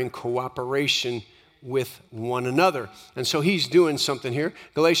 We're in cooperation with one another. And so he's doing something here.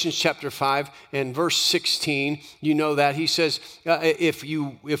 Galatians chapter 5 and verse 16, you know that. He says,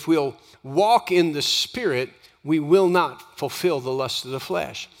 if we'll walk in the Spirit, we will not fulfill the lust of the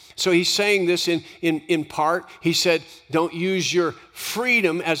flesh. So he's saying this in part. He said, don't use your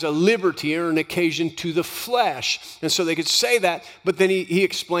freedom as a liberty or an occasion to the flesh. And so they could say that, but then he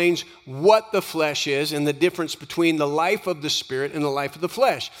explains what the flesh is and the difference between the life of the Spirit and the life of the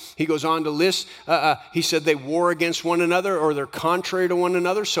flesh. He goes on to list, he said they war against one another or they're contrary to one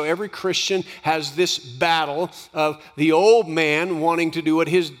another. So every Christian has this battle of the old man wanting to do what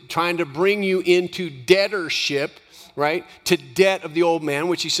trying to bring you into debtorship, right, to debt of the old man,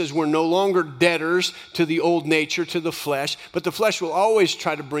 which he says we're no longer debtors to the old nature, to the flesh, but the flesh will always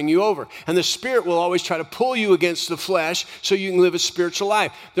try to bring you over. And the Spirit will always try to pull you against the flesh so you can live a spiritual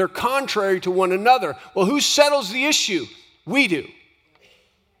life. They're contrary to one another. Well, who settles the issue? We do.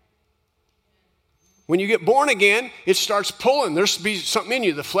 When you get born again, it starts pulling. There's be something in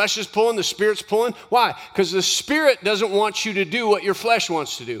you. The flesh is pulling, the Spirit's pulling. Why? Because the Spirit doesn't want you to do what your flesh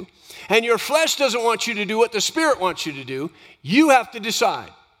wants to do. And your flesh doesn't want you to do what the Spirit wants you to do. You have to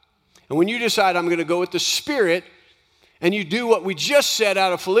decide. And when you decide, I'm going to go with the Spirit, and you do what we just said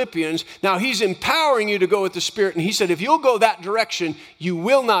out of Philippians, now he's empowering you to go with the Spirit. And he said, if you'll go that direction, you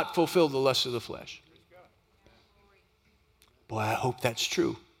will not fulfill the lusts of the flesh. Boy, I hope that's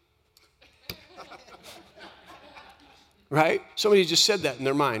true. Right? Somebody just said that in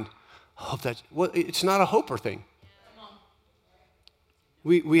their mind. I hope that's, well, it's not a hoper thing.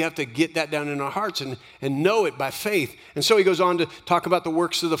 We have to get that down in our hearts and know it by faith. And so he goes on to talk about the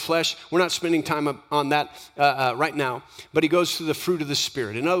works of the flesh. We're not spending time on that right now. But he goes to the fruit of the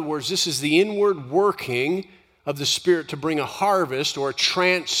Spirit. In other words, this is the inward working of the Spirit to bring a harvest or a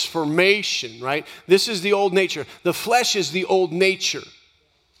transformation, right? This is the old nature. The flesh is the old nature.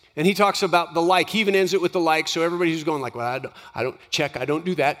 And he talks about the like. He even ends it with the like. So everybody who's going like, well, I don't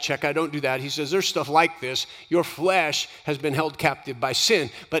do that. Check, I don't do that. He says, there's stuff like this. Your flesh has been held captive by sin.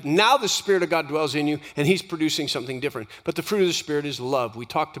 But now the Spirit of God dwells in you, and he's producing something different. But the fruit of the Spirit is love. We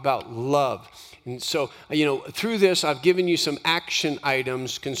talked about love. And so, through this, I've given you some action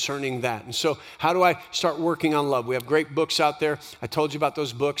items concerning that. And so how do I start working on love? We have great books out there. I told you about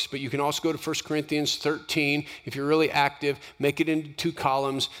those books, but you can also go to 1 Corinthians 13. If you're really active, make it into 2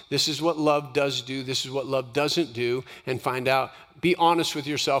 columns. This is what love does do. This is what love doesn't do. And find out, be honest with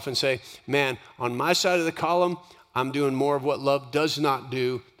yourself and say, man, on my side of the column, I'm doing more of what love does not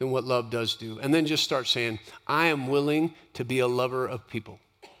do than what love does do. And then just start saying, I am willing to be a lover of people.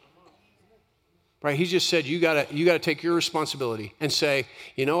 Right? He just said, you gotta take your responsibility and say,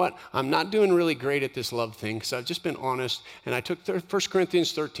 you know what? I'm not doing really great at this love thing because I've just been honest. And I took 1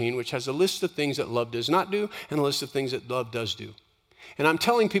 Corinthians 13, which has a list of things that love does not do and a list of things that love does do. And I'm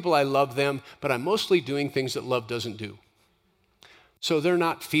telling people I love them, but I'm mostly doing things that love doesn't do. So they're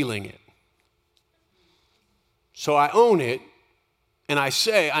not feeling it. So I own it, and I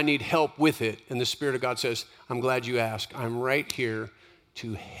say I need help with it. And the Spirit of God says, I'm glad you asked. I'm right here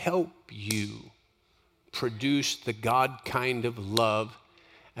to help you produce the God kind of love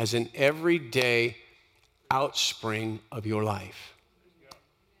as an everyday outspring of your life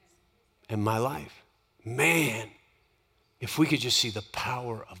and my life. Man, if we could just see the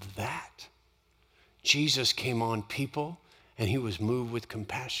power of that. Jesus came on people and he was moved with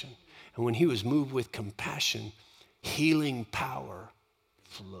compassion. And when he was moved with compassion, healing power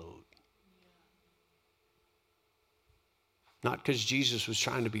flowed. Not because Jesus was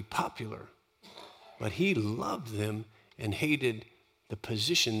trying to be popular, but he loved them and hated the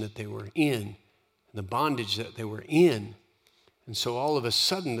position that they were in, the bondage that they were in. And so all of a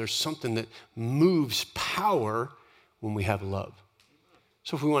sudden, there's something that moves power when we have love.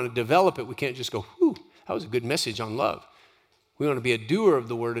 So if we want to develop it, we can't just go, whew, that was a good message on love. We want to be a doer of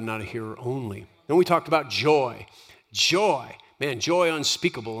the word and not a hearer only. Then we talked about joy. Joy, man, joy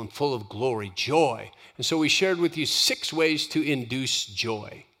unspeakable and full of glory, joy. And so we shared with you 6 ways to induce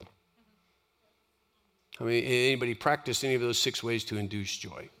joy. I mean, anybody practice any of those 6 ways to induce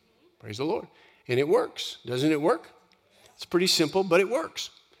joy? Praise the Lord. And it works. Doesn't it work? It's pretty simple, but it works.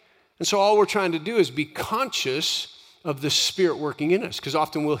 And so all we're trying to do is be conscious of the Spirit working in us. Because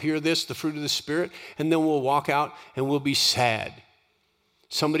often we'll hear this, the fruit of the Spirit, and then we'll walk out and we'll be sad.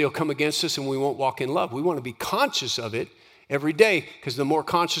 Somebody will come against us and we won't walk in love. We want to be conscious of it every day, because the more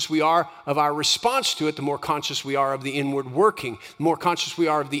conscious we are of our response to it, the more conscious we are of the inward working. The more conscious we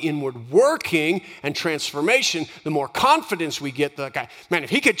are of the inward working and transformation, the more confidence we get. Like, man, if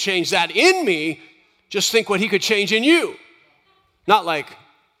he could change that in me, just think what he could change in you. Not like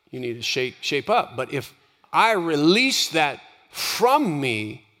you need to shape up, but if I release that from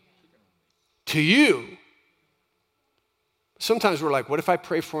me to you, sometimes we're like, what if I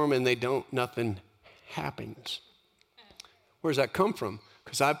pray for them and they don't, nothing happens? Where does that come from?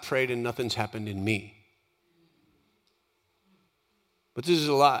 Because I've prayed and nothing's happened in me. But this is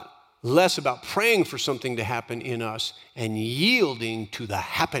a lot less about praying for something to happen in us and yielding to the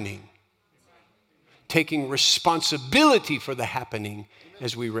happening. Taking responsibility for the happening,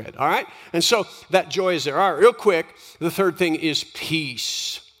 as we read. All right? And so that joy is there. All right, real quick, the third thing is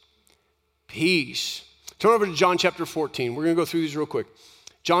peace. Peace. Turn over to John chapter 14. We're going to go through these real quick.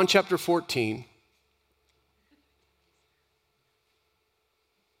 John chapter 14.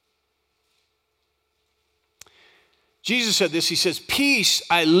 Jesus said this, he says, peace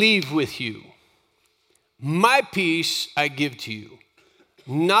I leave with you. My peace I give to you.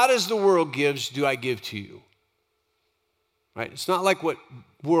 Not as the world gives do I give to you. Right? It's not like what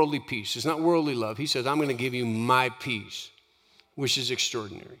worldly peace. It's not worldly love. He says, I'm going to give you my peace, which is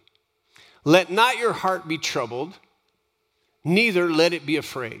extraordinary. Let not your heart be troubled, neither let it be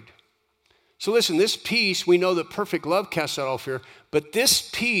afraid. So listen, this peace, we know that perfect love casts out all fear, but this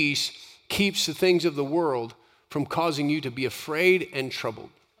peace keeps the things of the world from causing you to be afraid and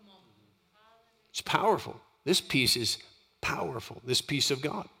troubled. It's powerful. This peace is Powerful, this peace of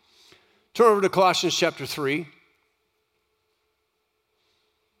God. Turn over to Colossians chapter 3.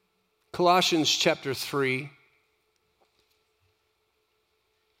 Colossians chapter 3.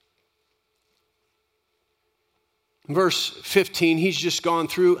 Verse 15, he's just gone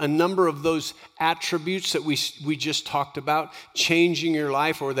through a number of those attributes that we just talked about, changing your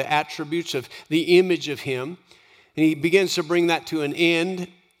life, or the attributes of the image of him. And he begins to bring that to an end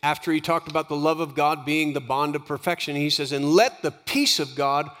after he talked about the love of God being the bond of perfection. He says, and let the peace of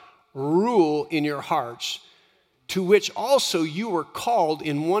God rule in your hearts, to which also you were called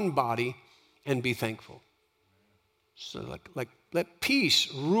in one body, and be thankful. So like let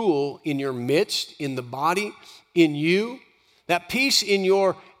peace rule in your midst, in the body, in you. That peace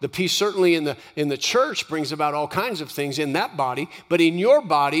the peace certainly in the church brings about all kinds of things in that body, but in your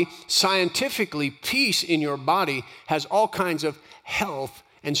body, scientifically, peace in your body has all kinds of health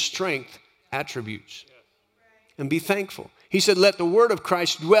and strength attributes. And be thankful. He said, let the word of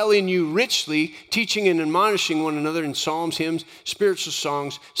Christ dwell in you richly, teaching and admonishing one another in psalms, hymns, spiritual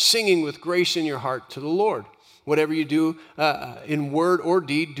songs, singing with grace in your heart to the Lord. Whatever you do in word or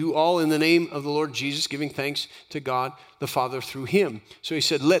deed, do all in the name of the Lord Jesus, giving thanks to God the Father through him. So he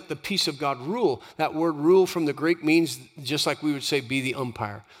said, let the peace of God rule. That word rule from the Greek means, just like we would say, be the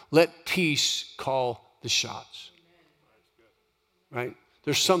umpire. Let peace call the shots. Right?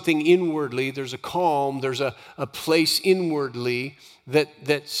 There's something inwardly, there's a calm, there's a place inwardly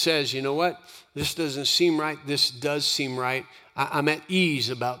that says, you know what? This doesn't seem right. This does seem right. I'm at ease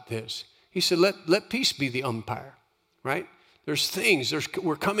about this. He said, let peace be the umpire, right? There's things.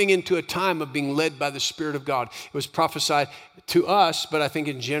 We're coming into a time of being led by the Spirit of God. It was prophesied to us, but I think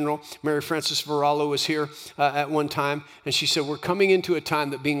in general, Mary Frances Varallo was here at one time, and she said, we're coming into a time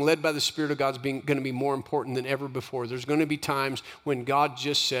that being led by the Spirit of God is going to be more important than ever before. There's going to be times when God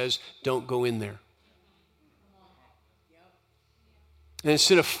just says, don't go in there. And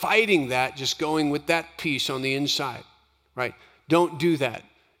instead of fighting that, just going with that peace on the inside, right? Don't do that.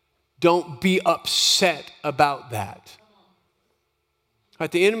 Don't be upset about that.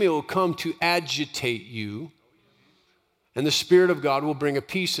 Right? The enemy will come to agitate you, and the Spirit of God will bring a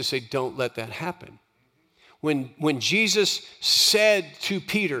peace to say, don't let that happen. When Jesus said to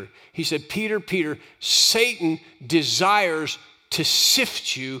Peter, he said, Peter, Peter, Satan desires to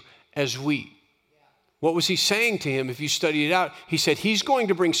sift you as wheat. What was he saying to him? If you study it out, he said, he's going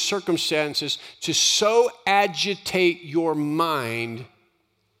to bring circumstances to so agitate your mind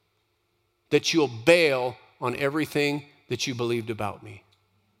that you'll bail on everything that you believed about me.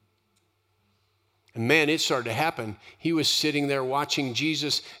 And man, it started to happen. He was sitting there watching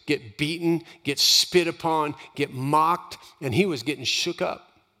Jesus get beaten, get spit upon, get mocked, and he was getting shook up.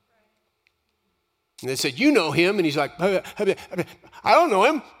 And they said, you know him? And he's like, I don't know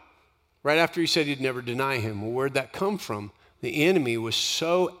him. Right after he said he'd never deny him. Well, where'd that come from? The enemy was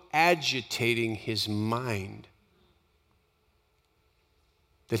so agitating his mind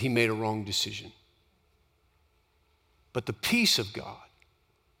that he made a wrong decision. But the peace of God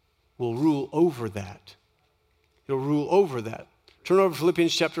will rule over that. It'll rule over that. Turn over to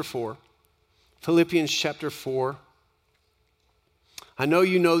Philippians chapter 4. Philippians chapter 4. I know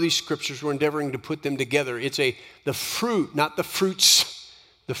you know these scriptures. We're endeavoring to put them together. It's the fruit, not the fruits,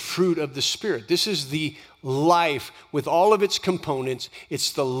 the fruit of the Spirit. This is the life with all of its components.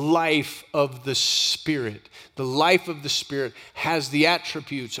 It's the life of the Spirit. The life of the Spirit has the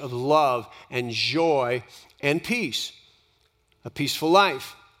attributes of love and joy and peace. A peaceful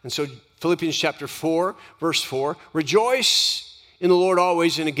life. And so Philippians chapter 4, verse 4, rejoice in the Lord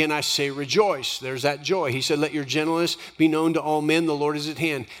always, and again I say rejoice. There's that joy. He said, let your gentleness be known to all men. The Lord is at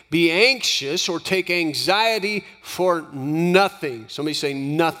hand. Be anxious or take anxiety for nothing. Somebody say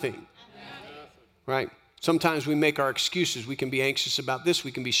nothing. Right? Sometimes we make our excuses. We can be anxious about this.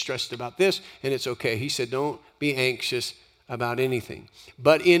 We can be stressed about this, and it's okay. He said, don't be anxious about anything.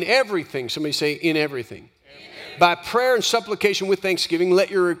 But in everything, somebody say in everything. By prayer and supplication with thanksgiving, let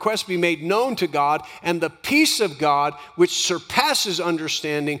your requests be made known to God, and the peace of God, which surpasses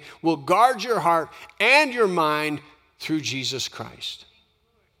understanding, will guard your heart and your mind through Jesus Christ.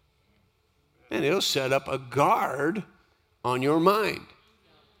 And it'll set up a guard on your mind.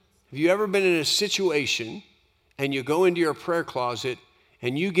 Have you ever been in a situation and you go into your prayer closet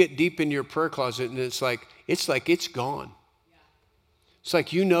and you get deep into your prayer closet and it's like it's gone? It's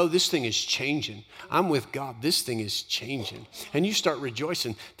like, you know, this thing is changing. I'm with God. This thing is changing. And you start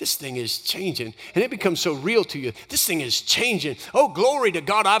rejoicing. This thing is changing. And it becomes so real to you. This thing is changing. Oh, glory to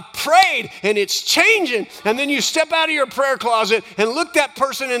God. I've prayed and it's changing. And then you step out of your prayer closet and look that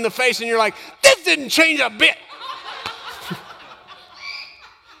person in the face and you're like, this didn't change a bit.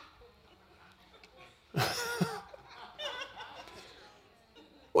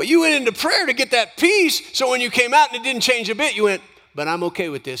 Well, you went into prayer to get that peace, so when you came out and it didn't change a bit, you went, but I'm okay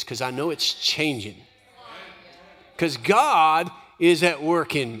with this because I know it's changing. Because God is at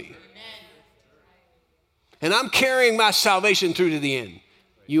work in me. And I'm carrying my salvation through to the end.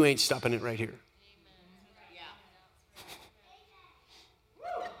 You ain't stopping it right here.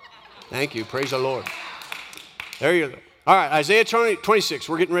 Thank you. Praise the Lord. There you go. All right, Isaiah 26.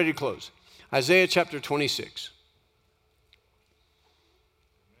 We're getting ready to close. Isaiah chapter 26.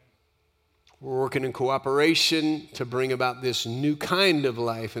 We're working in cooperation to bring about this new kind of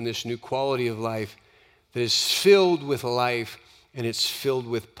life and this new quality of life that is filled with life and it's filled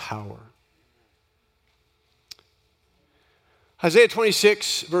with power. Isaiah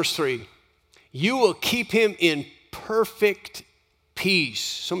 26, verse 3. You will keep him in perfect peace.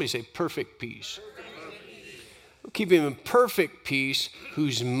 Somebody say perfect peace. We'll keep him in perfect peace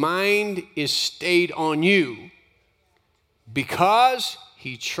whose mind is stayed on you because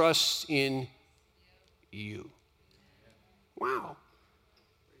he trusts in you. Wow.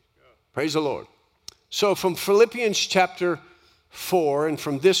 Praise the Lord. So from Philippians chapter 4 and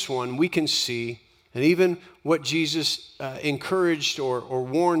from this one, we can see, and even what Jesus encouraged or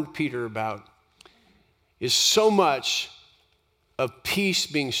warned Peter about, is so much of peace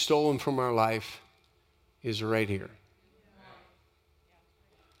being stolen from our life is right here.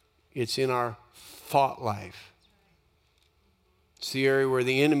 It's in our thought life. It's the area where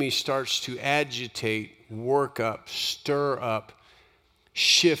the enemy starts to agitate, work up, stir up,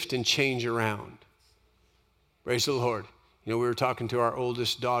 shift and change around. Praise the Lord. You know, we were talking to our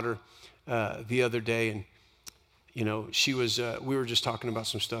oldest daughter the other day, and you know, she was. We were just talking about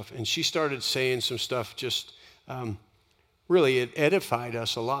some stuff, and she started saying some stuff. Just really, it edified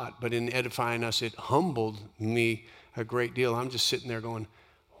us a lot. But in edifying us, it humbled me a great deal. I'm just sitting there going,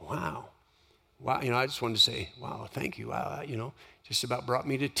 "Wow, wow." You know, I just wanted to say, "Wow, thank you." Wow, you know, just about brought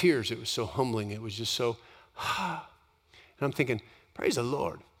me to tears. It was so humbling. It was just so. And I'm thinking, praise the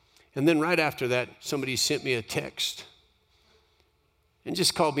Lord. And then right after that, somebody sent me a text and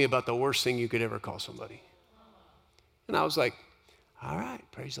just called me about the worst thing you could ever call somebody. And I was like, all right,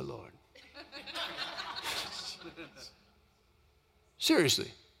 praise the Lord.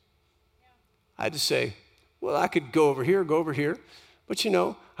 Seriously. I had to say, well, I could go over here. But you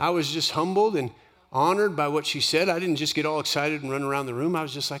know, I was just humbled and honored by what she said. I didn't just get all excited and run around the room. I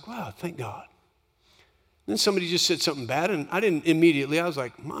was just like, wow, thank God. Then somebody just said something bad, and I didn't immediately. I was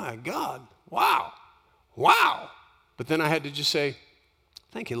like, my God, wow. But then I had to just say,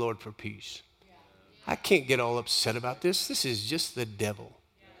 thank you, Lord, for peace. I can't get all upset about this. This is just the devil,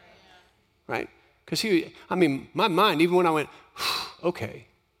 right? Because my mind, even when I went, okay,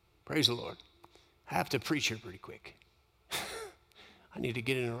 praise the Lord, I have to preach here pretty quick. I need to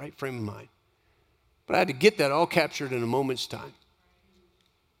get in the right frame of mind. But I had to get that all captured in a moment's time.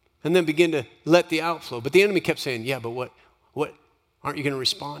 And then begin to let the outflow. But the enemy kept saying, yeah, but what, aren't you going to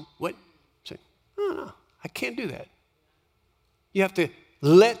respond? What? I said, no, I can't do that. You have to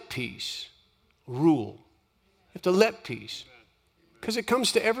let peace rule. You have to let peace. Because it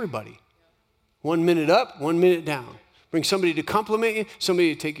comes to everybody. 1 minute up, 1 minute down. Bring somebody to compliment you,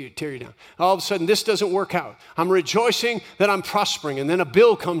 somebody to tear you down. All of a sudden, this doesn't work out. I'm rejoicing that I'm prospering, and then a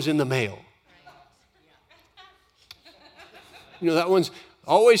bill comes in the mail. You know, that one's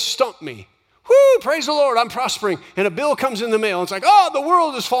always stumped me. Whoo, praise the Lord, I'm prospering. And a bill comes in the mail. It's like, oh, the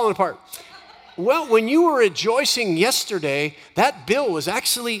world is falling apart. Well, when you were rejoicing yesterday, that bill was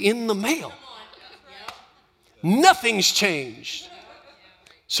actually in the mail. Nothing's changed.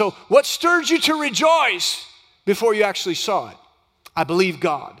 So what stirred you to rejoice before you actually saw it? I believe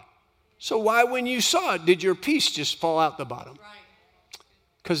God. So why, when you saw it, did your peace just fall out the bottom?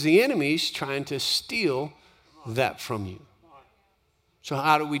 Because the enemy's trying to steal that from you. So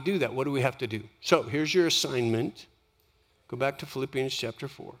how do we do that? What do we have to do? So here's your assignment. Go back to Philippians chapter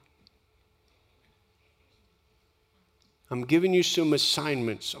 4. I'm giving you some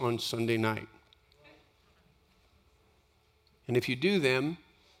assignments on Sunday night. And if you do them,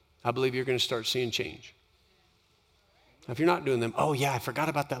 I believe you're going to start seeing change. If you're not doing them, oh yeah, I forgot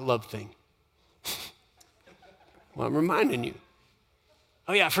about that love thing. Well, I'm reminding you.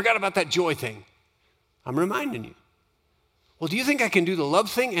 Oh yeah, I forgot about that joy thing. I'm reminding you. Well, do you think I can do the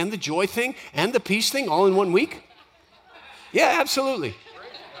love thing and the joy thing and the peace thing all in 1 week? Yeah, absolutely.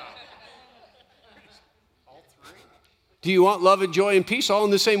 Do you want love and joy and peace all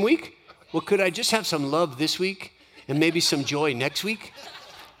in the same week? Well, could I just have some love this week and maybe some joy next week?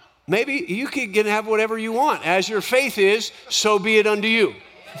 Maybe you can have whatever you want. As your faith is, so be it unto you.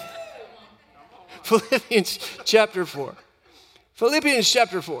 Philippians chapter 4. Philippians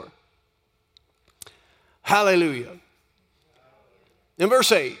chapter 4. Hallelujah. In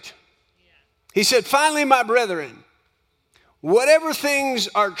verse 8, he said, finally, my brethren, whatever things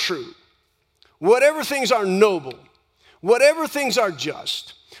are true, whatever things are noble, whatever things are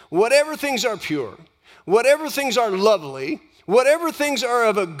just, whatever things are pure, whatever things are lovely, whatever things are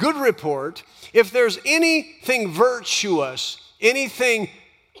of a good report, if there's anything virtuous, anything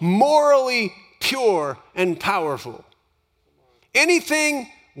morally pure and powerful, anything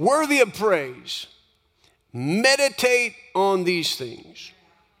worthy of praise, meditate on these things.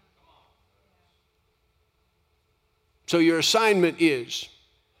 So your assignment is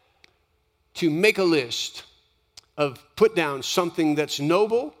to make a list of, put down something that's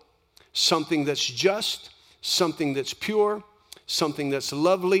noble, something that's just, something that's pure, something that's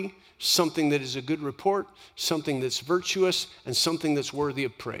lovely, something that is a good report, something that's virtuous, and something that's worthy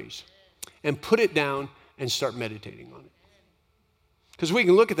of praise. And put it down and start meditating on it. Because we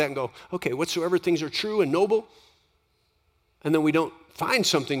can look at that and go, okay, whatsoever things are true and noble, and then we don't find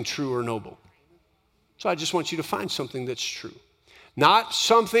something true or noble. So I just want you to find something that's true. Not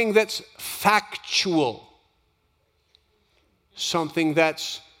something that's factual. Something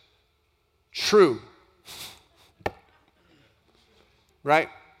that's true. Right?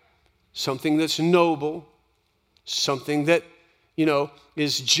 Something that's noble. Something that,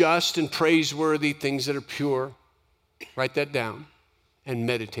 is just and praiseworthy. Things that are pure. Write that down and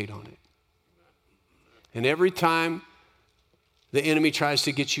meditate on it. And every time the enemy tries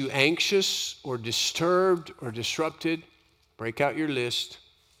to get you anxious or disturbed or disrupted, break out your list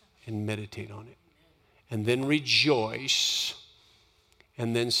and meditate on it. And then rejoice.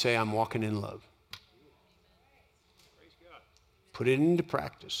 And then say, I'm walking in love. Put it into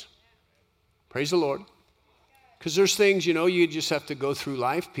practice. Praise the Lord. Because there's things, you just have to go through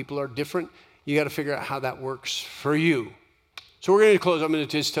life. People are different. You got to figure out how that works for you. So we're going to close. I'm going to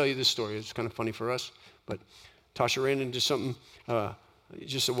just tell you this story. It's kind of funny for us. But Tasha ran into something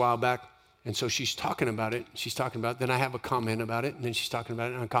just a while back. And so she's talking about it. Then I have a comment about it. And then she's talking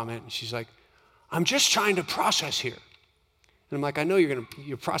about it and I comment. And she's like, I'm just trying to process here. And I'm like, I know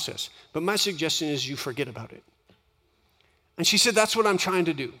you're process. But my suggestion is you forget about it. And she said, that's what I'm trying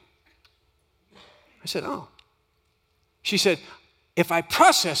to do. I said, oh. She said, if I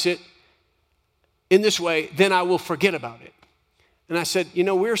process it in this way, then I will forget about it. And I said,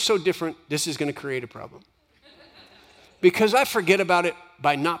 we're so different, this is going to create a problem. Because I forget about it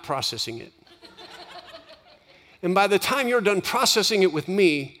by not processing it. And by the time you're done processing it with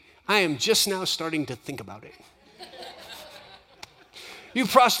me, I am just now starting to think about it. You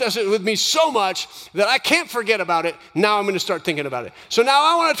process it with me so much that I can't forget about it. Now I'm going to start thinking about it. So now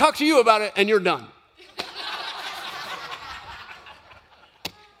I want to talk to you about it, and you're done.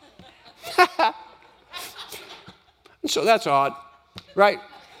 So that's odd, right?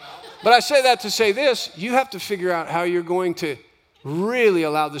 But I say that to say this, you have to figure out how you're going to really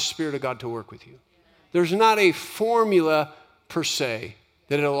allow the Spirit of God to work with you. There's not a formula per se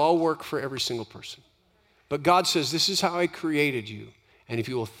that it'll all work for every single person. But God says, this is how I created you. And if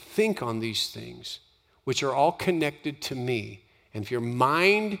you will think on these things, which are all connected to me, and if your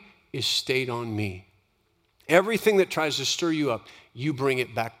mind is stayed on me, everything that tries to stir you up, you bring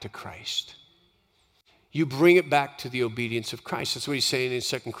it back to Christ. You bring it back to the obedience of Christ. That's what he's saying in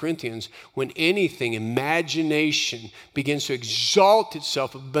 2 Corinthians. When anything, imagination, begins to exalt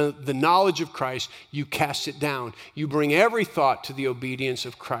itself above the knowledge of Christ, you cast it down. You bring every thought to the obedience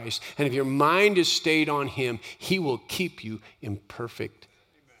of Christ. And if your mind is stayed on him, he will keep you in perfect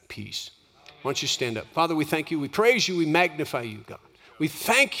peace. Why don't you stand up? Father, we thank you. We praise you. We magnify you, God. We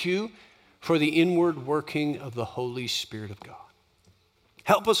thank you for the inward working of the Holy Spirit of God.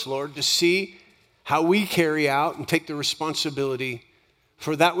 Help us, Lord, to see how we carry out and take the responsibility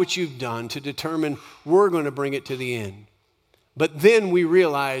for that which you've done to determine we're going to bring it to the end. But then we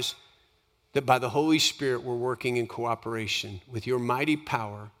realize that by the Holy Spirit, we're working in cooperation with your mighty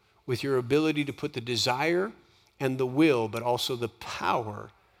power, with your ability to put the desire and the will, but also the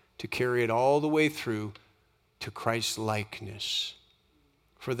power to carry it all the way through to Christ's likeness.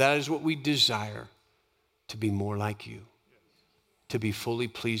 For that is what we desire, to be more like you, to be fully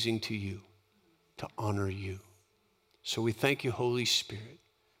pleasing to you, to honor you. So we thank you, Holy Spirit,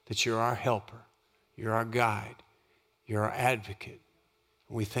 that you're our helper, you're our guide, you're our advocate.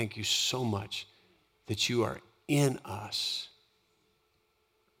 And we thank you so much that you are in us,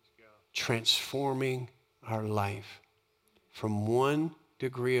 transforming our life from one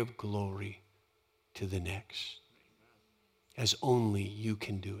degree of glory to the next, as only you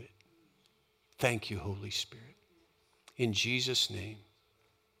can do it. Thank you, Holy Spirit. In Jesus' name,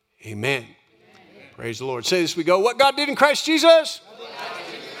 amen. Praise the Lord. Say this, we go, what God did in Christ Jesus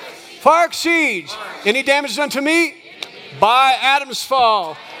far exceeds any damage done to me by Adam's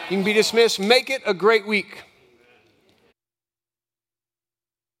fall. You can be dismissed. Make it a great week.